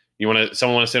few.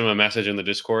 Someone want to send him a message in the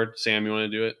Discord? Sam, you want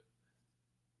to do it?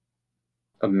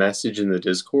 A message in the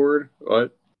Discord?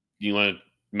 What? You want to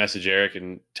message Eric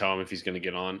and tell him if he's going to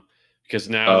get on? Because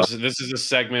now this is a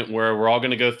segment where we're all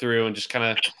going to go through and just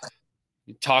kind of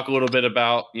talk a little bit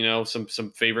about,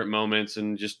 some favorite moments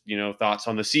and just, thoughts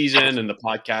on the season and the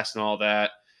podcast and all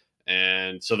that.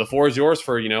 And so the floor is yours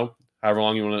for, however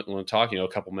long you want to talk, a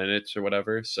couple minutes or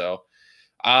whatever. So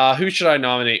who should I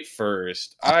nominate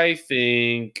first? I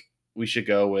think we should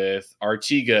go with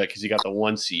Artiga because he got the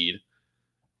 1 seed.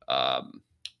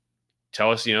 Tell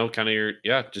us, kind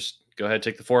of just go ahead,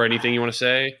 take the floor. Anything you want to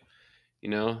say?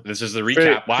 This is the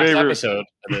recap last episode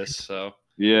of this. So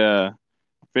yeah,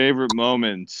 favorite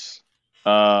moments.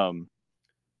 Actually,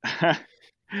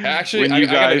 I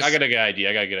got a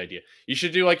good idea. You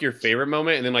should do like your favorite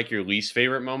moment and then like your least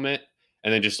favorite moment,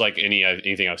 and then just like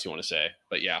anything else you want to say.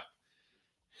 But yeah.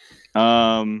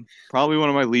 Probably one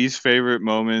of my least favorite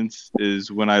moments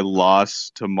is when I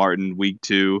lost to Martin week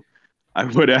 2. I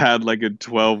would have had like a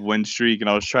 12 win streak, and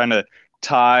I was trying to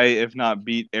tie, if not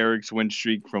beat, Eric's win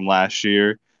streak from last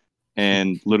year.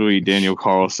 and literally Daniel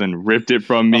Carlson ripped it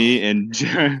from me, and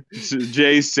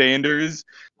Jay Sanders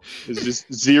is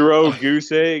just 0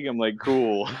 goose egg. I'm like,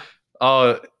 cool.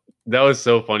 Oh, that was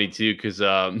so funny too, because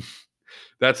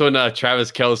that's when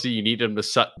Travis Kelce, you need him to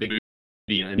suck big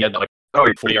booty, and he had like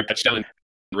 40-yard touchdown, and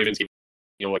Ravens,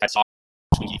 like I saw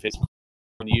sneaky fits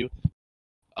from you.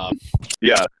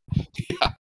 Yeah,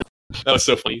 that was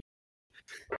so funny.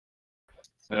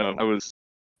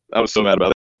 I was so mad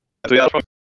about it. So yeah, that's probably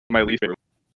my least favorite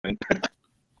thing.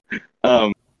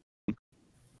 Oh,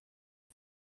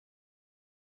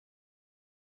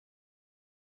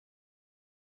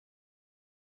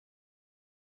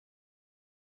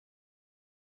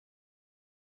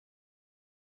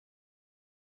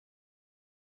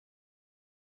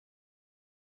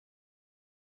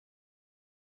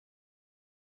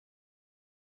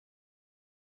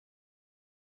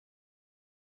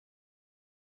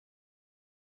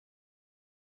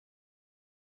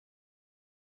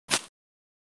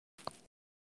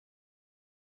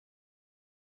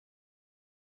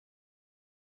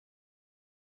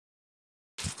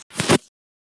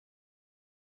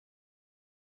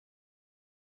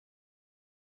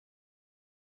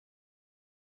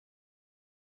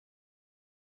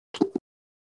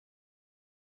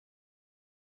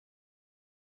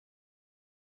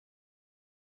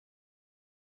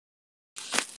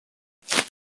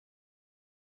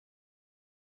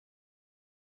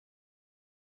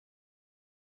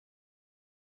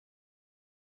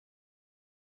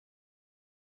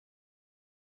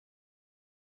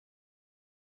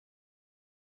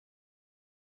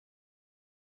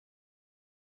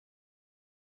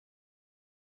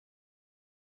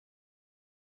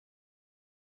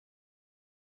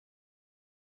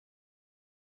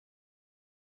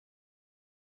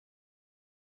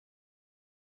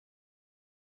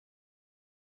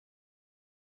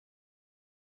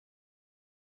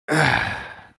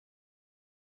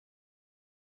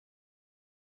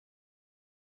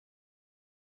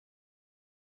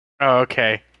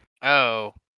 okay.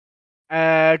 Oh.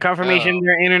 Confirmation. Oh.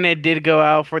 Their internet did go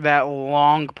out for that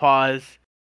long pause.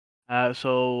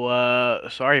 So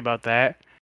sorry about that.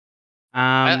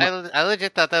 I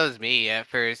legit thought that was me at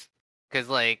first, because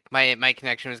like my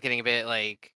connection was getting a bit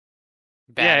like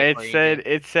yeah, bad.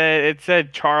 it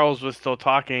said Charles was still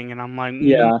talking, and I'm like,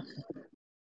 Yeah.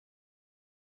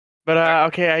 But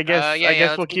okay, I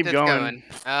guess we'll keep going.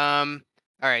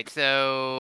 All right,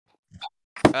 so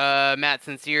Matt,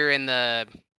 since you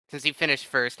finished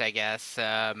first, I guess.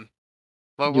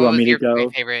 What You want was me to your go?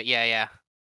 favorite? Yeah.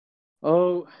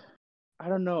 Oh, I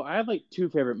don't know. I have like two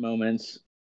favorite moments.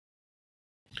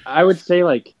 I would say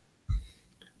like,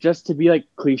 just to be like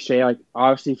cliche, like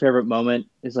obviously favorite moment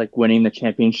is like winning the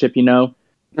championship,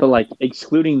 but like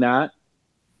excluding that,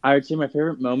 I would say my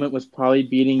favorite moment was probably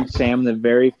beating Sam the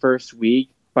very first week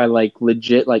by like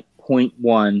legit like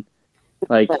 0.1.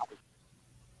 Like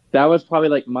that was probably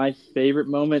like my favorite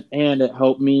moment, and it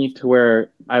helped me to where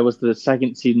I was the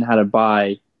second seed and had a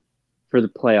bye for the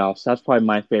playoffs. That's probably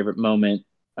my favorite moment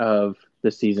of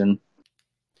the season.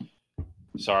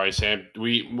 Sorry, Sam.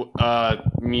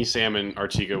 Me, Sam, and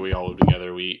Artiga, we all live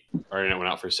together. Our internet went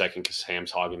out for a second because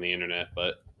Sam's hogging the internet,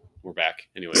 but we're back.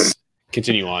 Anyways,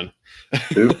 continue on.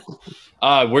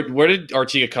 Where did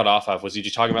Artiga cut off of? Was he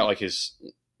just talking about like his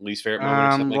least favorite moment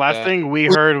or something like last that? thing we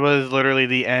heard was literally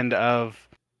the end of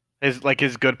his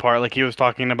good part. Like he was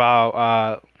talking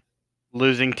about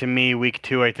losing to me week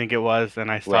 2, I think it was,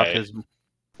 and I stopped his,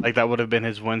 like that would have been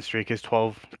his win streak, his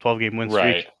 12 game win streak.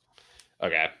 Right.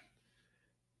 Okay.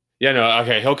 Yeah, no,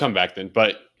 okay, he'll come back then.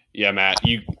 But yeah, Matt,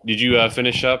 did you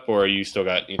finish up, or you still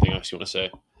got anything else you want to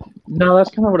say? No, that's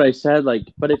kind of what I said. Like,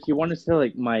 but if you want to say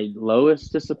like my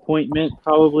lowest disappointment,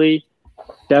 probably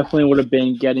definitely would have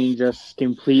been getting just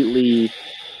completely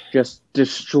just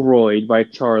destroyed by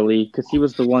Charlie, because he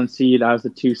was the 1 seed, I was the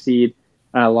 2 seed,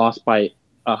 and I lost by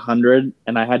 100,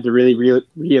 and I had to really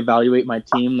reevaluate my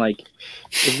team. Like,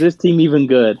 is this team even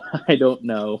good? I don't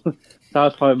know. That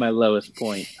was probably my lowest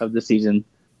point of the season.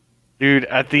 Dude,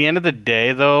 at the end of the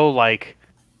day, though, like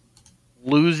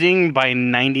losing by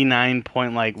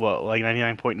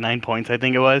 99.9 points, I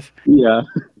think it was. Yeah,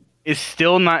 is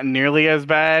still not nearly as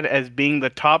bad as being the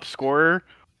top scorer,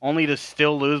 only to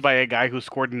still lose by a guy who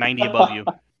scored 90 above you.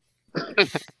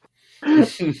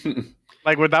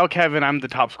 Like without Kevin, I'm the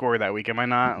top scorer that week. Am I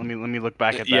not? Let me look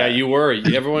back at that. Yeah, you were.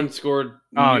 Everyone scored.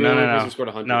 Oh no. Scored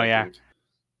 100. No, yeah.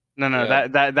 No.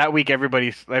 Yeah. That week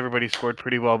everybody scored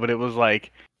pretty well, but it was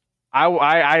like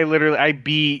I literally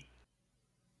beat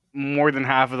more than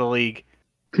half of the league.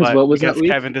 But what was because that week?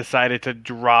 Kevin decided to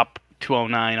drop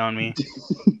 209 on me.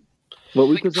 What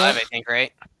week was that? I think,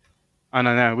 right? Oh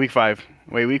no, week 5.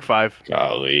 Wait, week 5.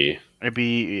 Golly. It'd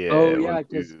be Oh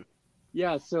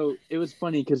yeah, so it was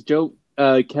funny because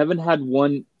Kevin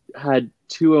had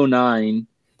 209,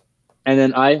 and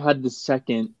then I had the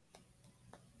second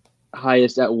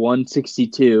highest at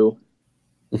 162,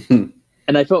 and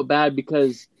I felt bad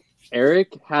because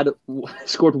Eric had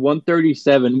scored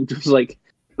 137, which was like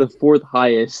the fourth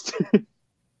highest,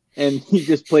 and he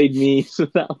just played me, so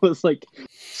that was like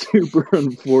super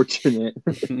unfortunate.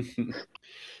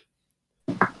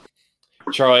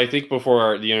 Charlie, I think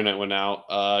before the internet went out,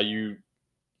 you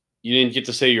didn't get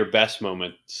to say your best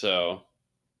moment, so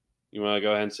you want to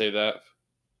go ahead and say that?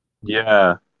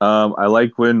 Yeah. I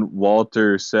like when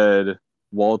Walter said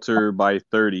Walter by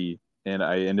 30, and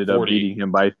I ended 40. up beating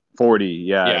him by 40.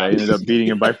 Yeah, and I ended up beating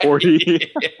him by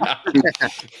 40.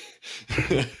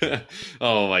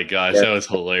 Oh my gosh, that was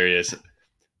hilarious.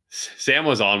 Sam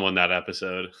was on one that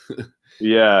episode.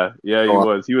 Yeah, he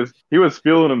was. He was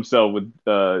feeling himself with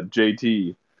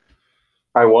JT.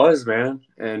 I was, man,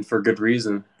 and for good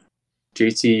reason.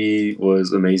 JT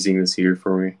was amazing this year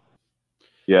for me.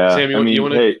 Yeah, Sam,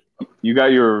 hey, you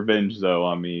got your revenge though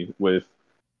on me with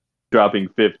dropping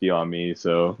 50 on me.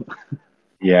 So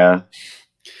yeah,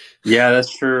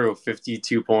 that's true.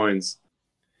 52 points.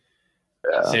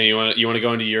 Yeah. Sam, you want to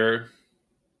go into your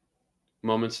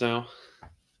moments now?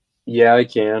 Yeah, I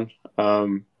can.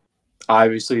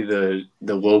 Obviously, the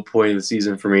low point of the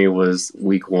season for me was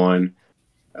week 1,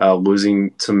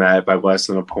 losing to Matt by less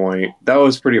than a point. That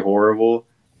was pretty horrible.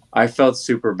 I felt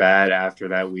super bad after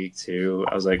that week too.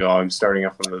 I was like, "Oh, I'm starting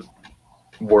off on the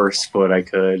worst foot I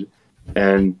could,"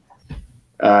 and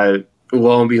lo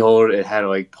and behold, it had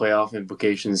like playoff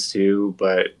implications too.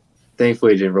 But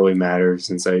thankfully, it didn't really matter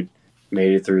since I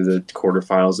made it through the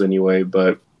quarterfinals anyway.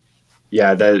 But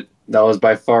yeah, that was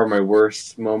by far my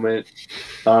worst moment.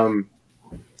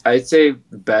 I'd say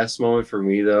best moment for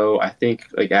me though. I think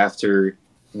like after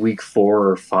week 4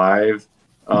 or 5,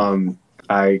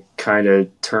 I kind of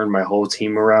turned my whole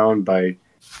team around by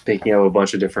picking up a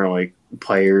bunch of different like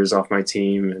players off my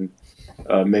team and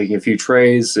making a few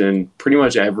trades, and pretty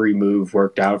much every move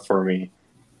worked out for me.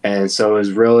 And so it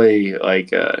was really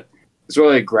like it's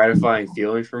really a gratifying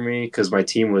feeling for me because my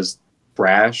team was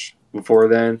trash before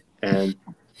then, and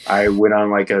I went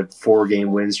on like a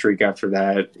 4-game win streak after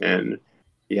that, and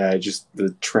yeah, just the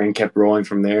train kept rolling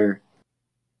from there.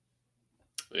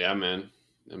 Yeah, man.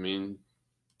 I mean,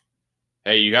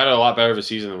 hey, you had a lot better of a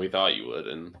season than we thought you would,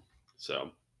 and so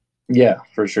yeah,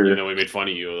 for sure. You know, we made fun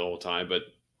of you the whole time, but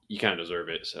you kind of deserve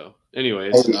it. So,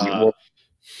 anyways,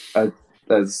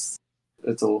 that's a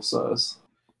little sus.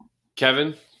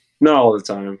 Kevin, not all the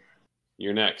time.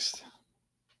 You're next.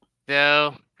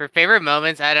 So for favorite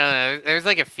moments, I don't know. There's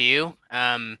like a few.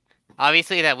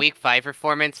 Obviously that week 5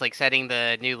 performance, like setting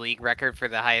the new league record for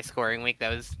the highest scoring week,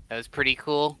 that was pretty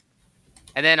cool.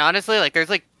 And then honestly, like there's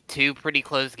like 2 pretty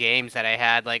close games that I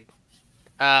had. Like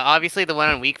obviously the one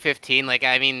on week 15. Like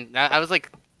I mean, I was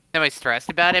like semi stressed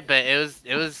about it, but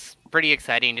it was pretty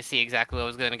exciting to see exactly what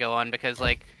was going to go on because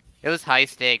like it was high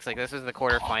stakes. Like this was the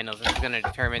quarterfinals. This was going to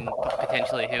determine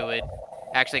potentially who would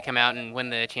actually come out and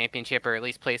win the championship or at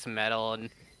least play some medal.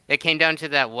 And it came down to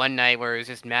that one night where it was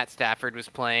just Matt Stafford was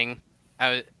playing.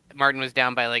 Martin was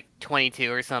down by like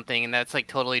 22 or something, and that's like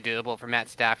totally doable for Matt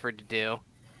Stafford to do.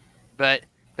 But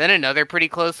then another pretty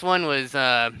close one was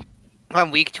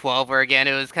on week 12, where again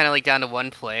it was kind of like down to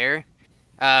one player.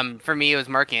 For me, it was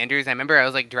Mark Andrews. I remember I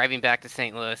was like driving back to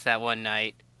St. Louis that one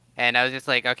night, and I was just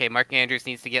like, okay, Mark Andrews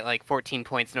needs to get like 14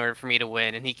 points in order for me to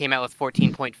win, and he came out with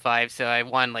 14.5, so I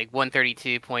won like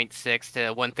 132.6 to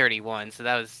 131. So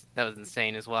that was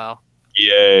insane as well.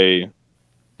 Yay!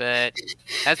 But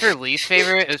as for least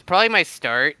favorite, it was probably my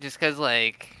start, just because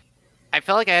like I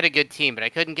felt like I had a good team, but I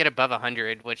couldn't get above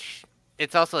 100, which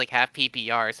it's also like half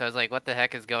PPR. So I was like, what the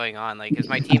heck is going on? Like, is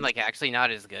my team like actually not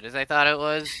as good as I thought it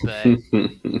was? But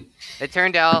it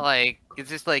turned out like it's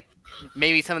just like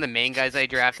maybe some of the main guys I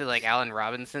drafted, like Allen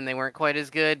Robinson, they weren't quite as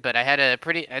good. But I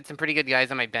had some pretty good guys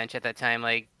on my bench at that time,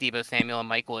 like Deebo Samuel and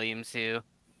Mike Williams, who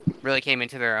really came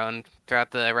into their own throughout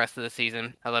the rest of the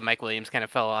season. Although Mike Williams kind of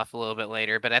fell off a little bit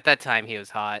later, but at that time he was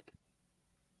hot.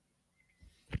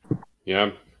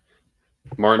 Yeah.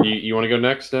 Martin, you want to go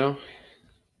next now?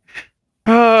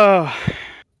 I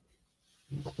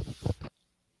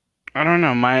don't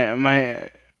know.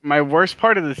 My worst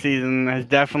part of the season has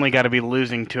definitely got to be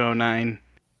losing 209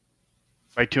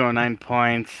 by 209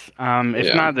 points.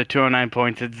 If not the 209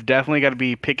 points, it's definitely got to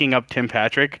be picking up Tim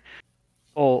Patrick.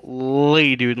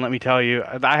 Holy dude, let me tell you,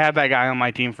 I had that guy on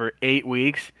my team for 8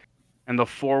 weeks, and the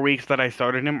 4 weeks that I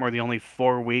started him were the only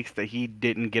 4 weeks that he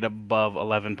didn't get above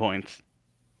 11 points.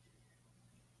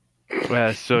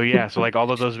 So like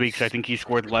all of those weeks, I think he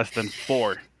scored less than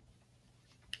 4.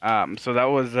 So that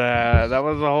was a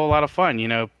whole lot of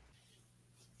fun,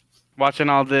 watching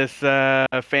all this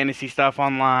fantasy stuff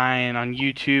online on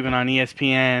YouTube and on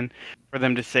ESPN for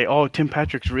them to say, "Oh, Tim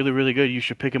Patrick's really, really good. You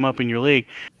should pick him up in your league."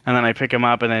 And then I pick him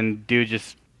up, and then dude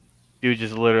just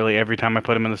literally every time I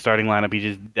put him in the starting lineup, he's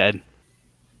just dead.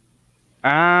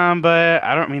 But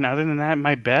I don't mean other than that,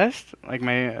 my best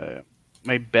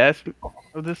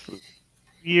of this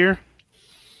year.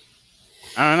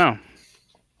 I don't know.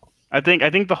 I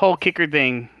think the whole kicker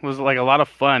thing was like a lot of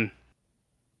fun.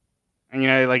 And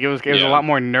like it was a lot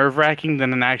more nerve-wracking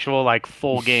than an actual like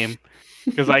full game.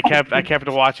 Because I kept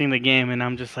watching the game and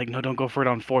I'm just like, no, don't go for it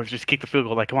on 4th. Just kick the field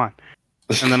goal. Like, come on.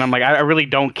 And then I'm like, I really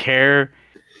don't care.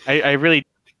 I really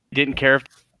didn't care if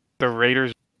the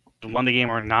Raiders won the game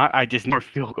or not. I just need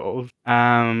field goals.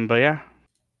 But yeah.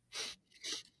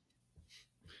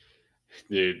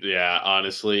 Dude, yeah,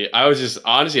 honestly. I was the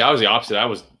opposite. I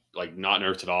was like not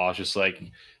nervous at all. I was just like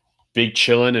big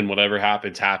chilling and whatever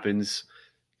happens.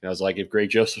 And I was like, if Greg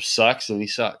Joseph sucks, then he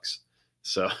sucks.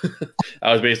 So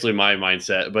that was basically my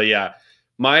mindset. But yeah,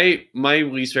 my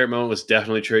least favorite moment was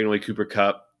definitely trading away Cooper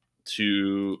Kupp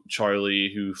to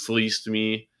Charlie, who fleeced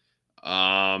me.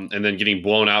 And then getting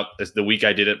blown out as the week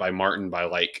I did it by Martin by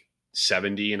like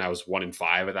 70, and I was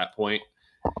 1-5 at that point.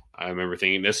 I remember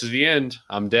thinking, this is the end.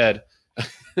 I'm dead.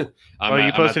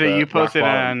 You posted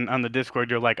on the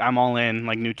Discord. You're like, I'm all in,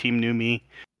 like new team, new me,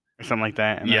 or something like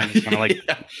that. And yeah, just kind of like.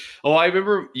 Yeah. Oh, I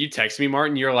remember you text me,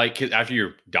 Martin. You're like, after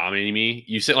you're dominating me,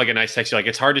 you sent like a nice text. You're like,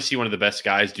 it's hard to see one of the best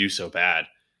guys do so bad.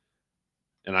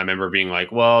 And I remember being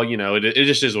like, well, it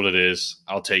just is what it is.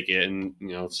 I'll take it. And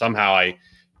somehow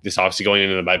this obviously going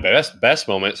into my best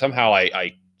moment. Somehow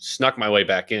I snuck my way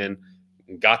back in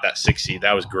and got that 6 seed.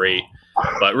 That was great.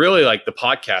 But really, like, the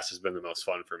podcast has been the most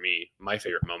fun for me. My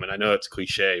favorite moment. I know it's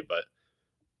cliche, but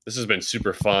this has been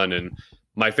super fun. And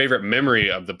my favorite memory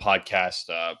of the podcast,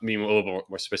 being a little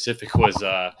more specific, was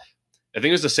I think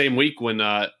it was the same week when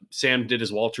Sam did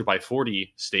his Walter by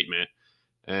 40 statement.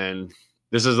 And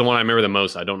this is the one I remember the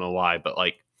most. I don't know why, but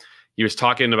like he was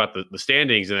talking about the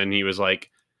standings, and then he was like,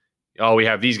 oh, we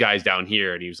have these guys down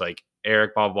here. And he was like,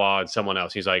 Eric, blah, blah, and someone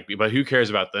else. He's like, but who cares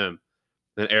about them?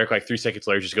 Then Eric, like 3 seconds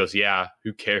later, just goes, yeah,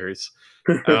 who cares?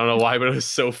 I don't know why, but it was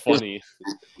so funny.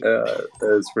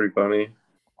 It's pretty funny.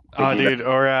 Oh, dude,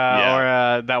 or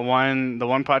the one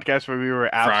podcast where we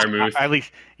were at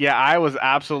least, yeah, I was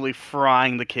absolutely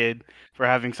frying the kid for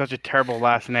having such a terrible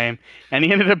last name, and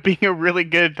he ended up being a really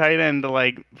good tight end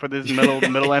for this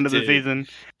middle end of the season.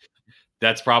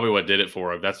 That's probably what did it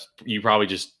for him. You probably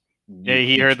just. Yeah,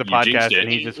 he heard the podcast and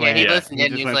he just went. Yeah, he listened in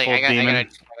and he's like, I gotta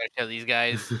show these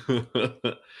guys.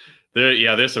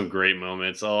 There's some great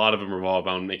moments. A lot of them revolve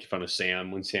around making fun of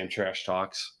Sam when Sam trash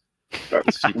talks.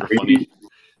 It's super funny.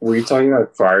 Were you talking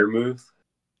about Freiermuth?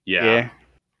 Yeah.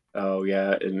 Oh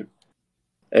yeah, and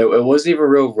it wasn't even a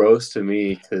real roast to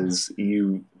me because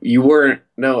you weren't.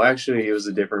 No, actually, it was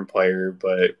a different player,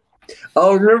 but.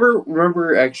 Oh,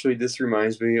 remember, actually, this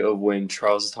reminds me of when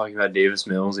Charles was talking about Davis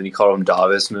Mills and he called him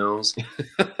Davis Mills.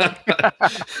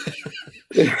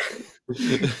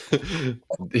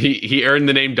 he earned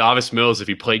the name Davis Mills if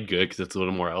he played good because it's a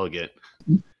little more elegant.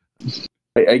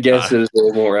 I guess it was a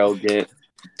little more elegant.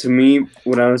 To me,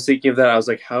 when I was thinking of that, I was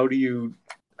like, how do you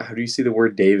see the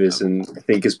word Davis and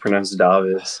think it's pronounced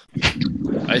Davis?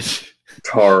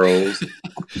 Charles.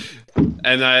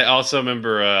 And I also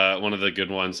remember one of the good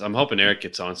ones. I'm hoping Eric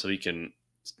gets on so he can,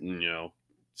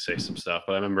 say some stuff.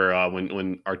 But I remember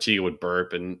when Artiga would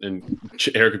burp and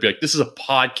Eric would be like, "This is a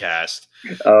podcast."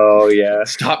 Oh yeah.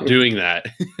 Stop doing that.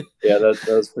 Yeah, that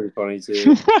was pretty funny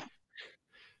too.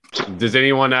 Does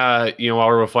anyone, while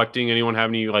we're reflecting, anyone have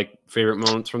any like favorite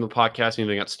moments from the podcast?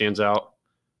 Anything that stands out?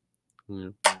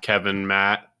 Kevin,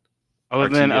 Matt.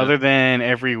 Other than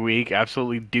every week,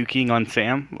 absolutely duking on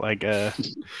Sam. Like, you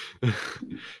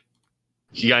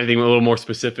got anything a little more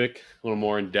specific, a little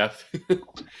more in depth?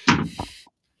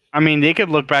 I mean, they could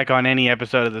look back on any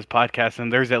episode of this podcast,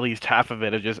 and there's at least half of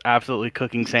it of just absolutely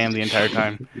cooking Sam the entire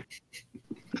time.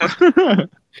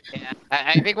 Yeah,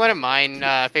 I think one of mine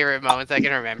favorite moments I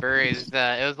can remember is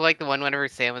it was like the one whenever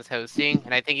Sam was hosting,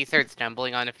 and I think he started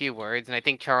stumbling on a few words, and I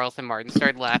think Charles and Martin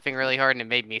started laughing really hard, and it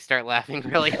made me start laughing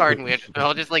really hard, and we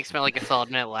all just like spent like a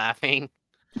solid minute laughing.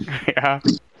 Yeah.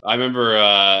 I remember,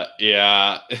 that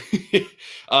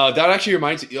actually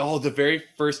reminds me, the very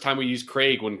first time we used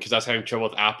Craig because I was having trouble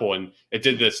with Apple, and it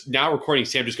did this. Now recording,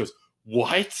 Sam just goes,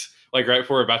 "What?" Like right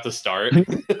before we're about to start.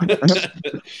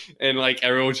 And like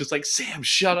everyone was just like, "Sam,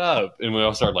 shut up." And we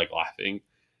all started like laughing.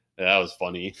 That was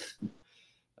funny.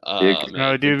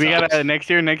 No, dude, we gotta next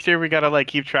year we gotta like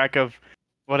keep track of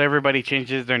what everybody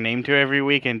changes their name to every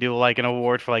week and do like an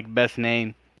award for like best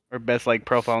name or best like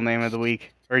profile name of the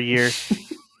week or year.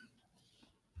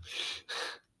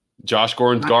 Josh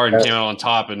Gordon's Garden came out on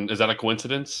top, and is that a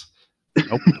coincidence?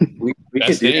 Nope. We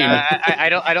Best could do name. that.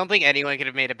 I don't think anyone could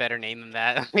have made a better name than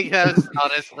that. Like, that was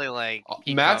honestly like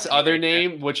peak Matt's comedy other right there.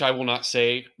 name, which I will not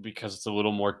say because it's a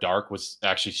little more dark, was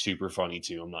actually super funny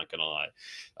too. I'm not gonna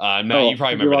lie. Matt, you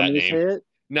probably do you remember want that me to name. say it?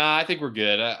 Nah, I think we're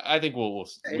good. I think we'll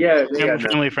Yeah,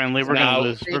 Family friendly. We're gonna No.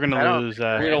 lose. We're gonna I don't- lose.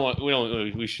 we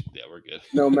don't. We should. Yeah, we're good.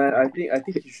 No, Matt. I think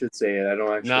you should say it. I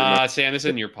don't actually Nah, Sam, this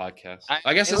isn't your podcast.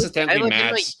 I guess this is I technically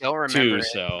legitimately Matt's don't remember too. it,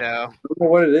 So. remember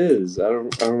what it is. I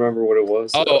don't remember what it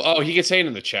was. Oh, he can say it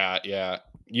in the chat. Yeah,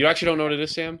 you actually don't know what it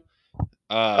is, Sam.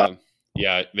 Yeah,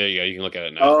 there you go. You can look at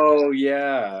it now. Oh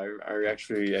yeah,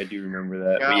 I do remember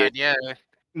that. But God, yeah.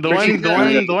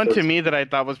 The one to me that I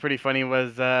thought was pretty funny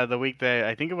was the week that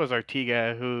I think it was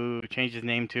Artiga who changed his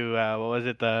name to what was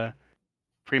it, the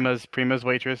Prima's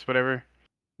waitress, whatever.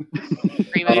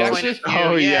 Primo Oh, point of actually- view,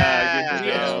 Oh yeah.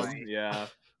 yeah, yeah.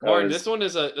 Martin, this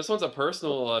one's a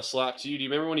personal slap to you. Do you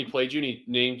remember when he played you and he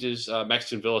named his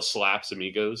Mexican Villa Slaps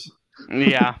Amigos?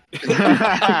 Yeah.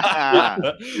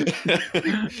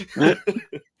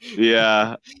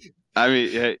 Yeah. I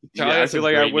mean, yeah, Charlie I has feel some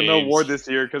like I great win the names. award this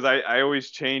year because I always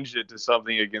changed it to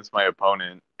something against my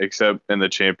opponent, except in the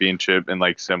championship and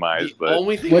like semis. The But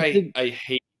only thing What I did-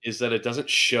 hate is that it doesn't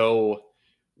show.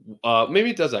 Maybe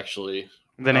it does actually.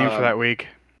 The name for that week.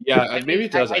 Yeah, maybe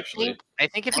it does I actually.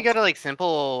 think if you go to like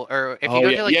simple or if you Oh, go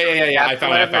yeah, to like yeah. I tabs or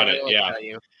found it. whatever, it'll Yeah. tell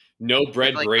you. No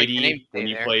Bread like the Brady names when stay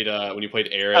you there. played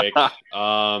Eric.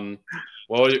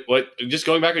 What? Just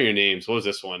going back on your names. What was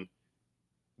this one?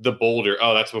 The Boulder.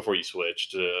 Oh, that's before you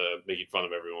switched to making fun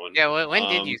of everyone. Yeah, when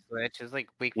did you switch? It was like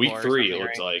week Week 4 or 3. It something,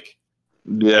 looks right? like.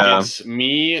 yeah, It's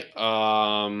me.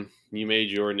 You made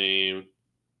your name.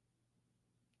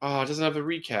 Oh, it doesn't have the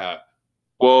recap.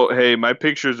 well, hey, my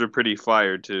pictures are pretty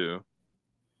fire too.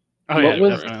 Oh What yeah,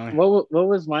 was- definitely. What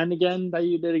was mine again that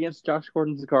you did against Josh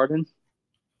Gordon's Garden?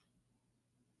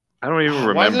 I don't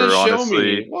even Why doesn't remember it show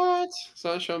honestly. me? What? It's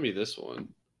not showing me this one.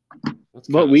 That's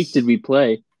What kinda week did we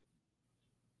play?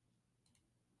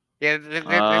 Yeah, there's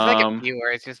like a Um, few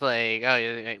where it's just like, oh,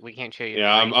 yeah, we can't show you. the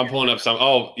Yeah, I'm right pulling up some.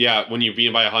 Oh, yeah, when you beat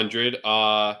him by 100.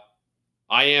 I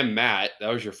am Matt. That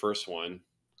was your first one.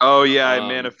 Oh yeah, I Um,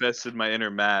 manifested my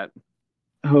inner Matt.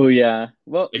 Oh yeah.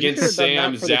 Well, you Against should've done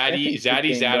Sam that for the Zaddy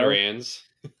championship game, Zadarans.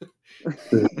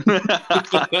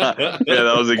 Yeah,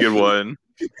 that was a good one.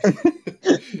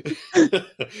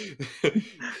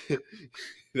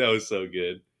 That was so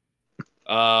good.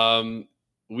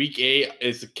 Week 8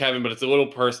 is Kevin, but it's a little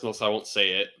personal, so I won't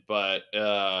say it. But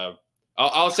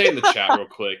I'll say it in the chat real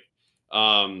quick.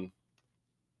 One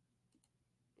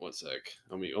sec.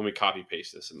 Let me copy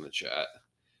paste this in the chat.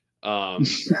 Oh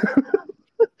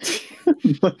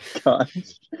my gosh.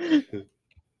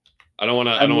 I don't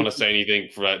want to say anything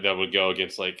for that would go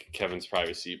against like Kevin's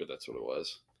privacy, but that's what it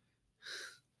was.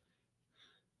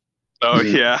 Oh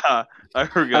yeah, I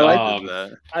forgot I like-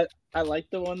 about that. I like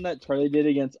the one that Charlie did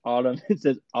against Autumn. It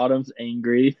says Autumn's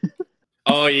angry.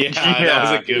 Oh yeah, that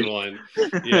Yeah. was a good one.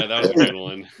 Yeah, that was a good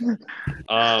one.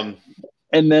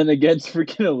 And then against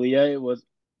freaking Aaliyah, it was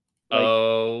like,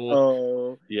 Oh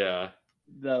oh, yeah,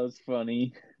 that was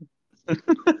funny.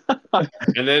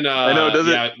 and then I know, does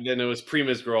it- yeah, then it was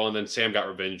Prima's girl, and then Sam got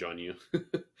revenge on you.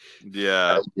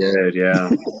 Yeah, Good, yeah.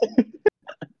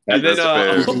 And then,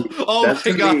 That's fair. oh That's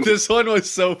my gonna god, be- this one was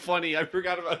so funny. I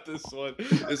forgot about this one.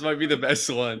 This might be the best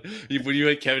one. When you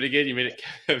made Kevin again, you made it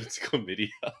Kevin's chlamydia.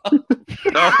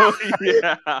 oh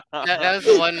yeah. That was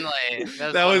the one like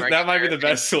That might be the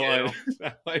best one.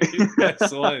 That might be the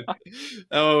best one.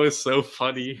 That one was so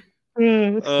funny.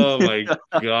 Oh my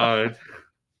god.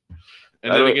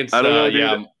 And I then don't- against I don't know, dude.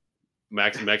 yeah,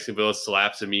 Maximville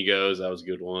slaps amigos. That was a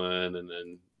good one. And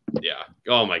then yeah.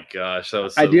 Oh my gosh, that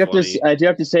was so I do have funny. to. I do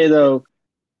have to say though.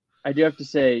 I do have to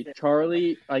say,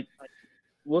 Charlie. Like,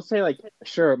 we'll say like,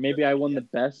 sure, maybe I won the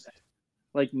best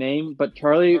like name, but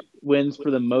Charlie wins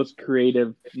for the most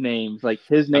creative names. Like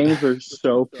his names are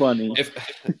so funny.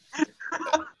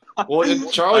 Well,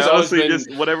 and Charlie's I always honestly been.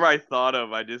 just whatever I thought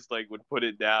of, I just like would put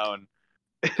it down.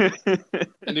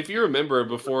 And if you remember,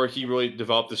 before he really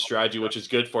developed the strategy, which is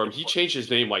good for him, he changed his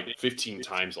name like 15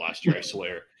 times last year. I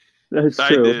swear. That's I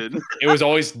true. did. It was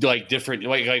always like different,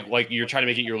 like you're trying to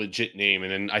make it your legit name,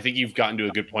 and then I think you've gotten to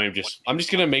a good point of I'm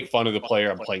just gonna make fun of the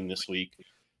player I'm playing this week.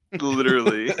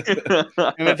 Literally.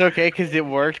 And it's okay because it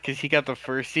worked because he got the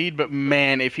first seed. But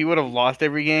man, if he would have lost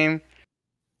every game,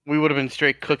 we would have been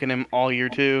straight cooking him all year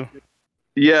too.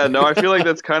 Yeah, no, I feel like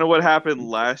that's kind of what happened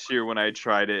last year when I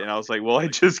tried it, and I was like, well, I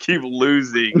just keep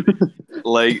losing.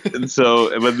 And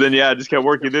so, but then, yeah, I just kept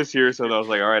working this year, so I was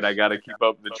like, all right, I got to keep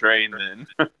up the train then.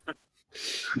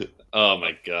 Oh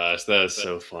my gosh, that is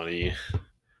so funny.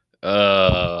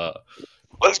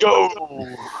 Let's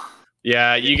go.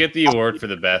 Yeah, you get the award for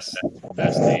the best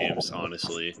names,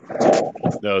 honestly.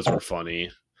 Those were funny.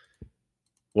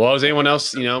 Well, is anyone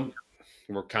else,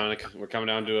 we're coming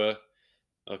down to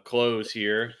a close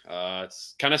here.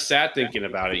 It's kind of sad thinking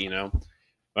about it,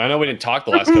 I know we didn't talk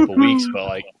the last couple of weeks, but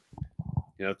like,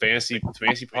 fantasy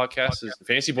podcast is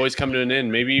fantasy boys coming to an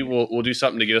end. Maybe we'll do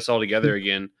something to get us all together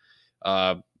again.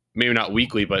 Maybe not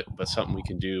weekly, but something we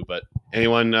can do. But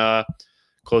anyone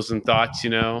closing thoughts,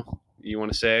 you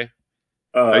want to say?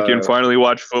 I can finally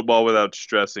watch football without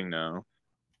stressing now.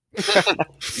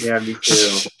 Yeah, me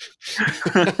too.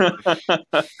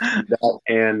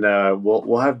 And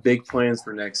we'll have big plans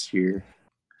for next year.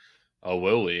 Oh,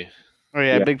 will we? Oh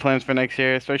yeah, big plans for next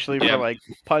year, especially for like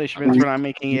punishments for not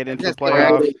making it into the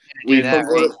playoffs. We've a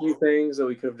few things that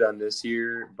we could have done this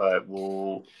year, but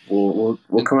we'll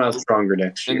come out stronger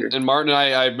next year. And Martin,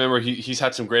 I remember he's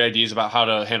had some great ideas about how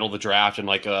to handle the draft and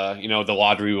like the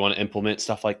lottery we want to implement,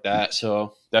 stuff like that.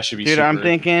 So that should be. Dude, I'm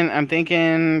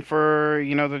thinking for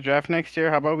the draft next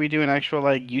year. How about we do an actual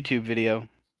like YouTube video,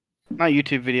 not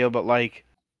YouTube video, but like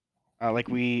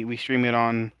we stream it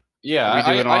on. Yeah, I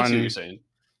see what you're saying.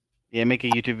 Yeah, make a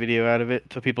YouTube video out of it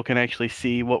so people can actually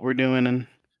see what we're doing. And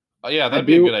yeah, that'd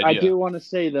be a good idea. I do want to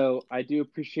say, though, I do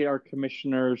appreciate our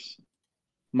commissioners,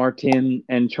 Martin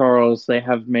and Charles. They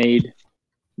have made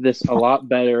this a lot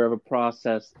better of a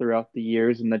process throughout the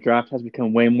years, and the draft has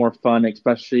become way more fun,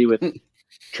 especially with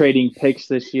trading picks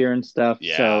this year and stuff.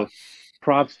 Yeah. So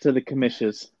props to the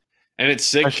commissions. And it's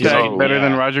sick. Better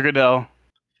than Roger Goodell.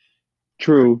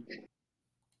 True.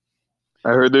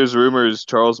 I heard there's rumors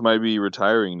Charles might be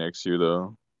retiring next year,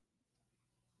 though.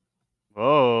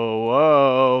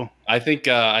 Whoa! I think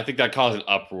that caused an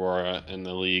uproar in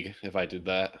the league if I did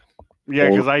that.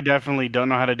 Yeah, because I definitely don't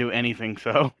know how to do anything.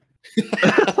 So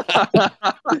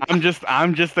I'm just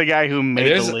the guy who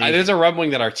made the league. There's a rumbling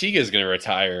that Artiga is going to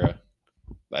retire.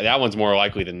 That one's more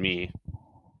likely than me.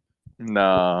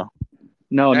 Nah.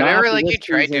 No, I remember you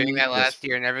tried doing that last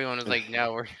year, and everyone was like,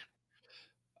 "No, we're."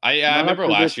 I remember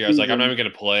last year I was like, I'm not even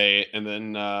going to play, and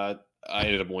then I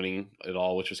ended up winning it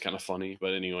all, which was kind of funny.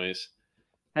 But anyways,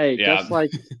 hey, yeah.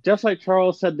 just like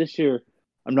Charles said this year,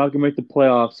 I'm not going to make the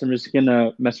playoffs. I'm just going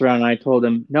to mess around. And I told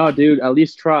him, no, dude, at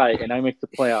least try, and I make the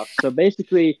playoffs. So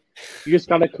basically, you just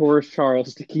got to coerce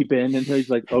Charles to keep in until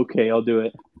he's like, okay, I'll do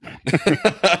it.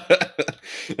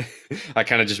 I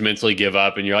kind of just mentally give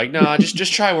up, and you're like, no,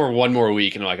 just try one more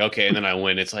week, and I'm like, okay, and then I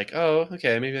win. It's like, oh,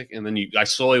 okay, maybe, and then I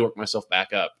slowly work myself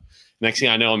back up. Next thing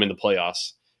I know, I'm in the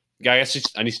playoffs. I guess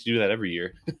I need to do that every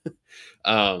year.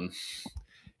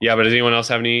 Yeah, but does anyone else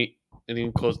have any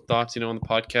closing thoughts, on the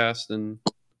podcast? And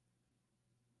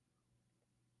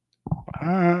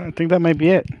I think that might be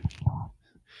it.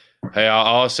 Hey,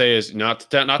 all I'll say is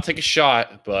not take a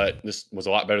shot, but this was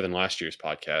a lot better than last year's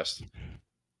podcast.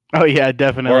 Oh yeah,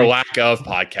 definitely. Or lack of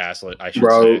podcast, I should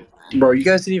say. Bro, you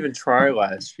guys didn't even try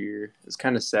last year. It's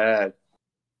kind of sad.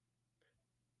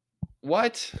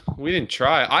 What? We didn't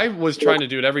try. I was trying to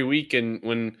do it every week, and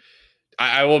when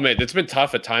I will admit it's been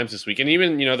tough at times this week, and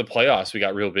even the playoffs, we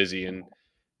got real busy, and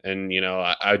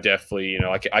I definitely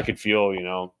I could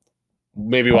feel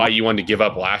maybe why you wanted to give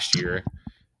up last year,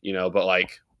 but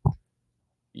like.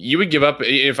 You would give up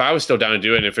if I was still down to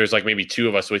do it. And if there's like maybe two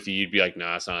of us with you, you'd be like,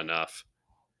 nah, it's not enough.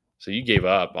 So you gave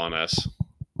up on us.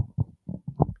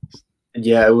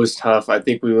 Yeah, it was tough. I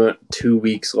think we went 2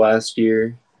 weeks last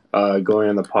year going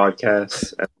on the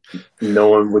podcast. And no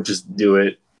one would just do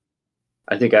it.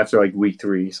 I think after like week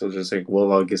 3. So it's just like,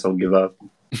 well, I guess I'll give up.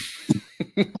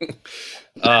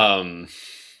 I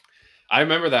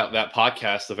remember that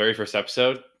podcast, the very first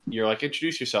episode. You're like,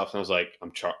 introduce yourself. And I was like,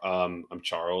 I'm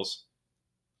Charles.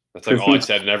 That's like all I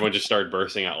said, and everyone just started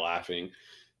bursting out laughing.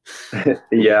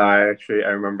 Yeah, I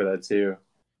remember that too.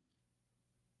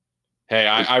 Hey,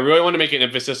 I really want to make an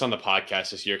emphasis on the podcast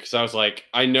this year because I was like,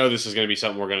 I know this is going to be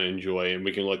something we're going to enjoy and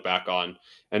we can look back on.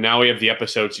 And now we have the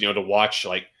episodes, to watch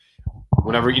like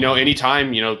whenever,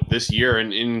 anytime, this year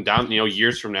and in down,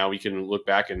 years from now, we can look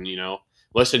back and,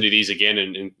 listen to these again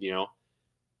and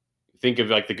think of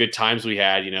like the good times we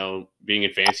had, being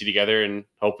in fantasy together and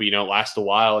hope we, last a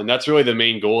while. And that's really the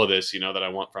main goal of this, that I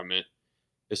want from it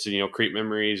is to, create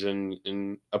memories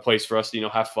and a place for us to,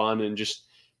 have fun and just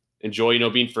enjoy,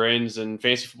 being friends. And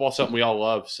fantasy football is something we all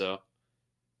love. So,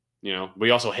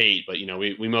 we also hate, but,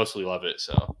 we mostly love it.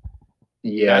 So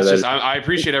yeah, that's just, I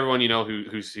appreciate everyone,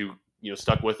 who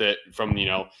stuck with it from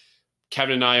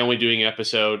Kevin and I only doing an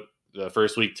episode the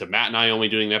first week to Matt and I only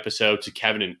doing an episode to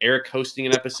Kevin and Eric hosting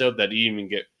an episode that didn't even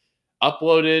get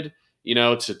uploaded,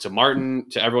 to Martin,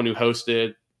 to everyone who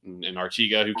hosted, and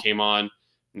Artiga who came on,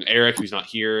 and Eric who's not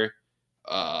here.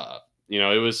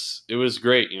 It was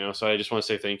great, so I just want to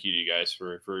say thank you to you guys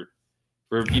for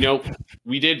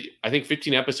we did, I think,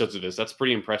 15 episodes of this. That's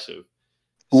pretty impressive.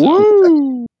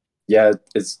 Woo! Yeah,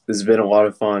 it's been a lot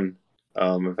of fun.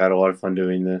 I've had a lot of fun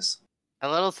doing this. A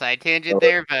little side tangent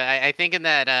there, but I think in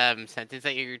that sentence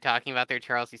that you were talking about there,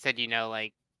 Charles, you said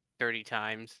 30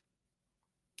 times.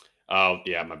 Oh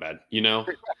yeah, my bad.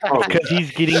 Because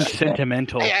he's getting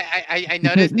sentimental. I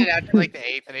noticed it after the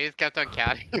 8th, and I just kept on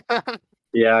counting.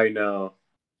 Yeah, I know.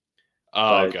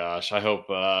 Oh gosh, I hope.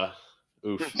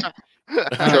 Oof.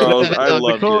 Charles, I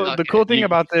love the cool thing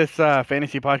about this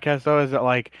fantasy podcast though is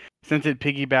that since it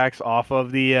piggybacks off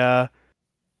of the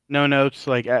no notes,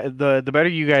 the better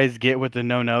you guys get with the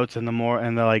no notes and the more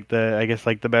and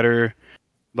the better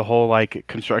the whole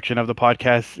construction of the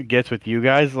podcast gets with you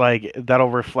guys, that'll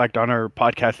reflect on our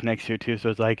podcast next year too. So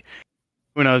it's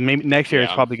who knows, maybe next year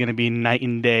it's probably going to be night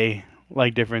and day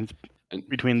difference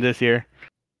between this year.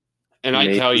 And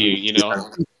I tell you,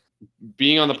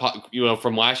 being on the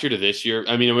from last year to this year,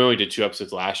 I mean, we only did 2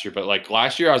 episodes last year, but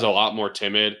last year I was a lot more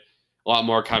timid, a lot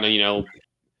more kind of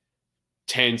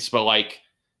tense, but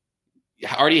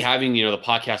already having the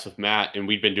podcast with Matt, and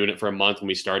we'd been doing it for a month when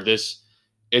we started this,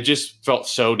 it just felt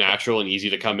so natural and easy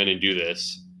to come in and do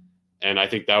this. And I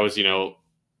think that was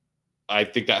I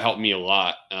think that helped me a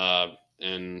lot,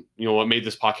 and what made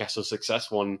this podcast so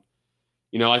successful. And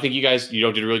I think you guys did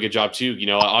a really good job too.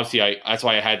 Obviously that's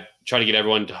why I had try to get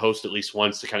everyone to host at least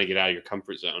once to kind of get out of your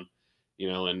comfort zone,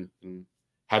 and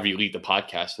have you lead the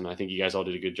podcast. And I think you guys all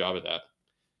did a good job of that.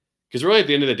 Because really, at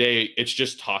the end of the day, it's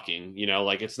just talking.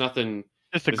 It's nothing.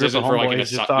 Just a group of homeboys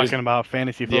just talking about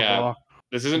fantasy football. Yeah,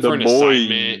 this isn't for an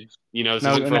assignment. This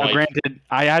isn't for granted,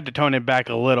 I had to tone it back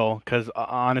a little because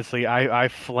honestly, I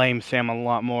flame Sam a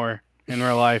lot more in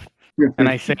real life, and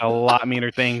I say a lot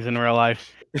meaner things in real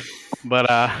life. But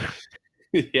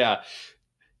yeah,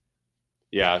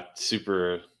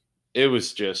 super. It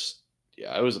was just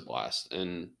it was a blast,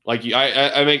 and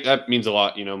I make that means a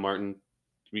lot, Martin,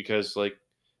 because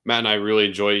Matt and I really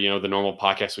enjoy, the normal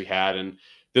podcast we had. And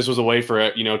this was a way for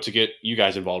it, to get you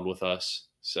guys involved with us.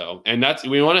 So, and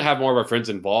we want to have more of our friends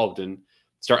involved and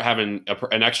start having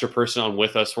an extra person on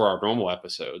with us for our normal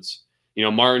episodes.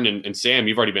 Martin and Sam,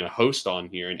 you've already been a host on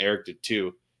here, and Eric did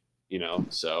too,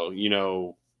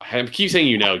 so, I keep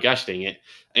saying, gosh dang it.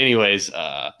 Anyways,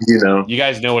 you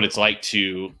guys know what it's like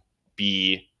to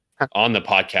be on the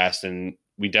podcast, and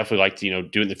we definitely like to,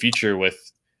 do it in the future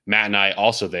with Matt and I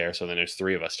also there. So then there's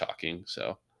 3 of us talking.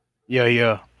 So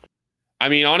yeah. I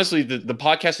mean, honestly, the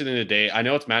podcast at the end of the day, I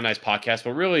know it's Matt and I's podcast,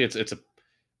 but really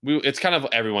it's kind of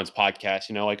everyone's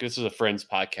podcast. This is a friend's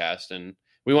podcast, and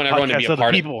we want everyone to be a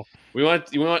part of it. We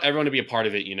want everyone to be a part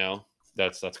of it.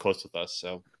 That's close with us.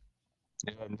 So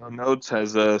yeah, No Notes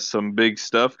has some big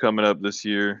stuff coming up this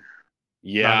year.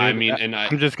 Yeah, I mean, and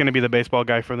I'm just going to be the baseball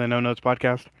guy for the No Notes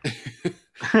podcast,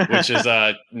 which is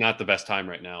not the best time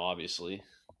right now, obviously.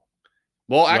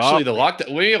 Well, actually,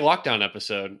 we need a lockdown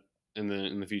episode in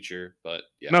the future, but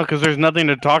yeah. No, because there's nothing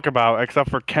to talk about except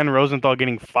for Ken Rosenthal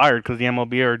getting fired because the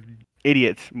MLB are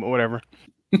idiots. Whatever.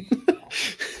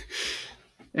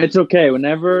 It's okay.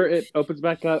 Whenever it opens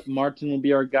back up, Martin will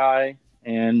be our guy,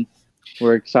 and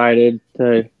we're excited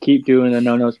to keep doing the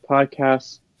No Notes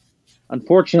podcast.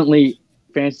 Unfortunately,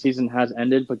 fantasy season has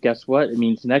ended, but guess what? It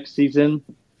means next season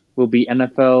will be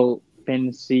NFL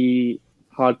Fantasy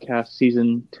Podcast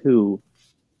Season 2.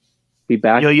 Be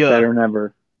back better than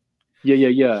ever.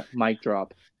 Yeah. Mic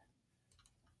drop.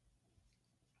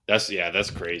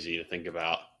 That's crazy to think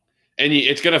about. And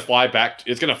it's gonna fly back.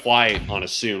 It's gonna fly on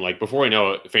us soon. Before we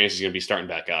know it, fantasy's gonna be starting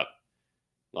back up.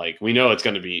 We know it's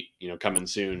gonna be coming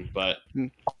soon, but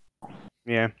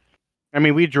yeah. I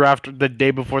mean, we draft the day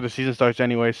before the season starts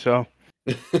anyway, so.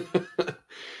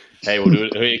 Hey, we'll do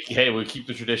it. Hey, we'll keep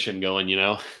the tradition going.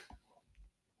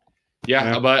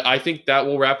 Yeah, but I think that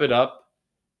will wrap it up.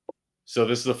 So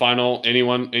this is the final.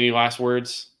 Any last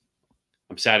words?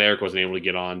 I'm sad Eric wasn't able to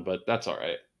get on, but that's all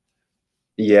right.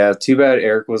 Yeah, too bad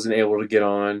Eric wasn't able to get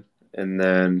on, and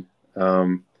then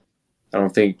I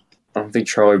don't think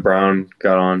Charlie Brown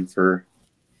got on for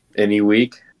any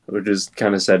week, which is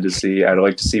kind of sad to see. I'd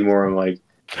like to see more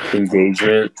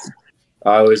engagement.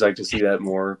 I always like to see that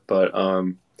more, but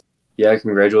yeah,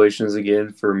 congratulations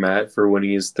again for Matt for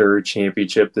winning his 3rd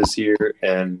championship this year,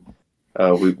 and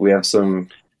we'll have some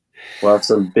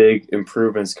big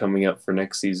improvements coming up for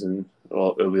next season.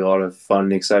 It'll be a lot of fun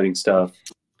and exciting stuff.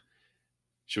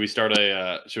 Should we start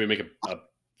should we make a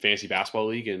fantasy basketball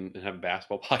league and have a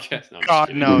basketball podcast? No, I'm God,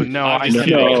 just no, kidding. no, I'm I just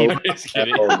know. kidding. I'm just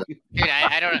kidding. Dude,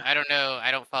 I don't know.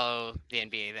 I don't follow the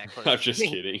NBA that close. I'm just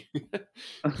kidding.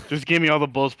 Just give me all the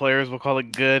Bulls players. We'll call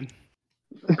it good.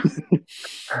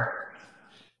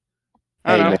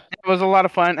 I don't know. It was a lot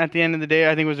of fun. At the end of the day,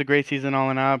 I think it was a great season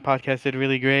all in all. Podcast did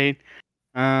really great.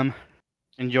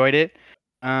 Enjoyed it.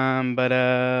 But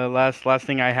last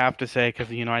thing I have to say, because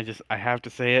I have to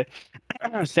say it.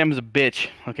 Sam is a bitch.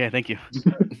 Okay, thank you.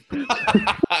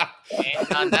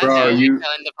 Bro, you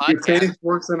finished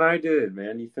worse than I did,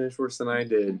 man. You finished worse than I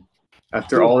did.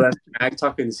 After all that smack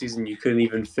talk in the season, you couldn't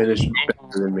even finish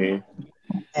better than me.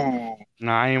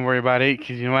 No, I ain't worried about it,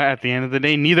 because you know what? At the end of the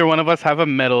day, neither one of us have a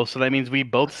medal, so that means we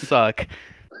both suck.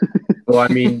 Well, I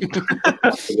mean,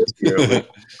 but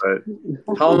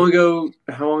how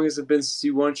long has it been since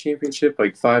you won a championship?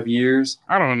 Like 5 years?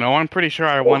 I don't know. I'm pretty sure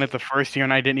I won it the first year,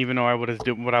 and I didn't even know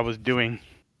what I was doing.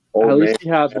 At least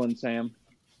you have one, Sam.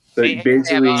 So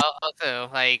basically, also,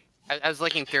 like, I was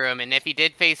looking through them, and if he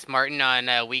did face Martin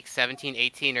on week 17,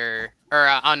 18, or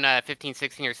on 15,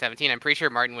 16, or 17, I'm pretty sure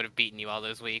Martin would have beaten you all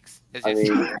those weeks.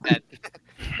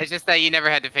 It's just that you never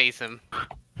had to face him.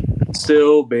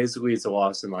 Still, basically, it's a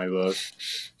loss in my book,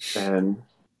 and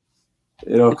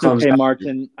it'll come. Okay,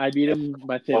 Martin, I beat him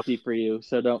by 50 for you,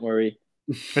 so don't worry.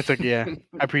 It's okay. Yeah,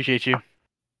 I appreciate you.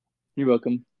 You're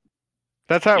welcome.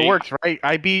 That's how it works, right?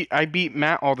 I beat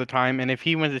Matt all the time, and if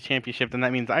he wins the championship, then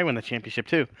that means I win the championship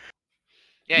too.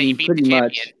 Yeah, you beat the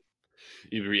champion.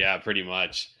 Yeah, pretty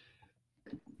much.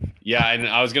 Yeah, and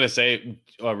I was gonna say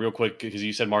real quick, because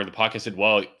you said Martin, the podcast said,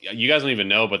 well, you guys don't even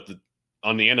know, but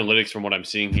on the analytics from what I'm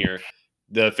seeing here,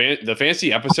 the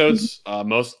fantasy episodes,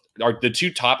 most are the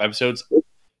two top episodes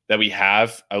that we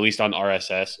have, at least on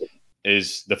RSS,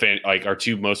 is our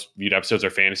two most viewed episodes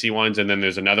are fantasy ones, and then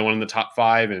there's another one in the top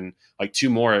 5 and like 2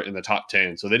 more in the top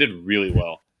 10. So they did really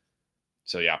well.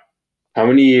 So yeah. How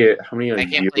many I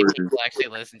can't believe people actually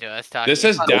listen to us talking. This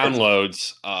says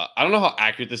downloads. I don't know how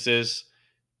accurate this is,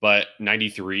 but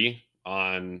 93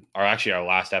 on our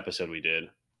last episode we did.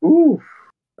 Ooh,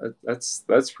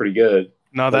 that's pretty good.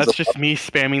 No, that's just me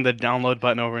spamming the download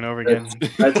button over and over again.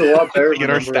 That's a lot better. Get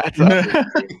our stats up.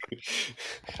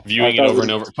 Viewing it over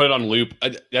and over. Put it on loop.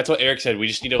 That's what Eric said. We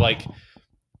just need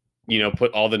to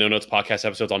put all the No Notes podcast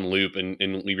episodes on loop and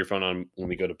leave your phone on when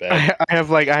we go to bed. I have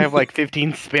like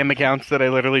 15 spam accounts that I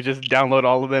literally just download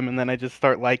all of them, and then I just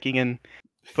start liking and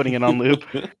putting it on loop.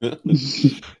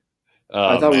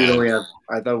 I thought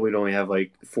we'd only have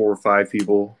like 4 or 5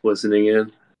 people listening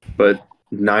in, but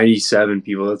 97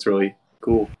 people. That's really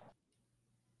cool.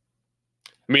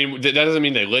 I mean, that doesn't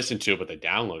mean they listened to it, but they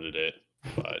downloaded it.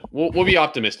 But we'll be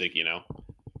optimistic,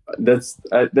 That's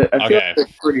I feel like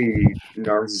it's pretty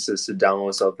narcissistic to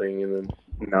download something and then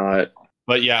not.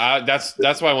 But yeah, that's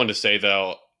what I wanted to say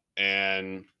though.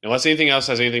 And unless anything else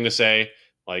has anything to say,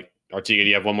 like Artiga, do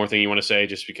you have one more thing you want to say?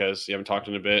 Just because you haven't talked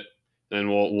in a bit, then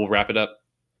we'll wrap it up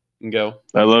and go.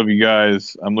 I love you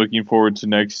guys. I'm looking forward to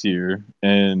next year,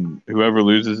 and whoever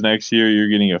loses next year, you're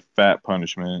getting a fat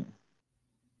punishment.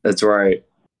 That's right.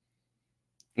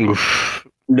 Oof.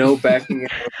 No backing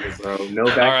out, bro. No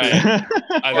backing.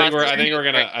 All right. I think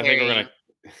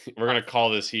we're gonna call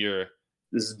this here.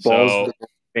 This is balls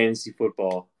fantasy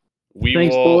football.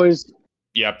 Thanks, boys.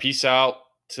 Yeah, peace out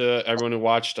to everyone who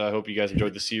watched. I hope you guys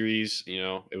enjoyed the series.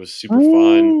 It was super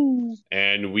fun,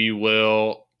 and we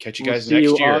will catch you guys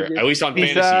next year, August. at least on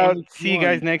Peace fantasy. out. See you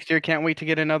guys next year. Can't wait to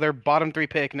get another bottom 3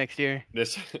 pick next year.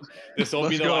 This will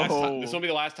be Let's the last go. time. This will be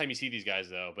the last time you see these guys,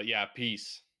 though. But yeah,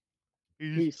 peace.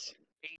 Peace.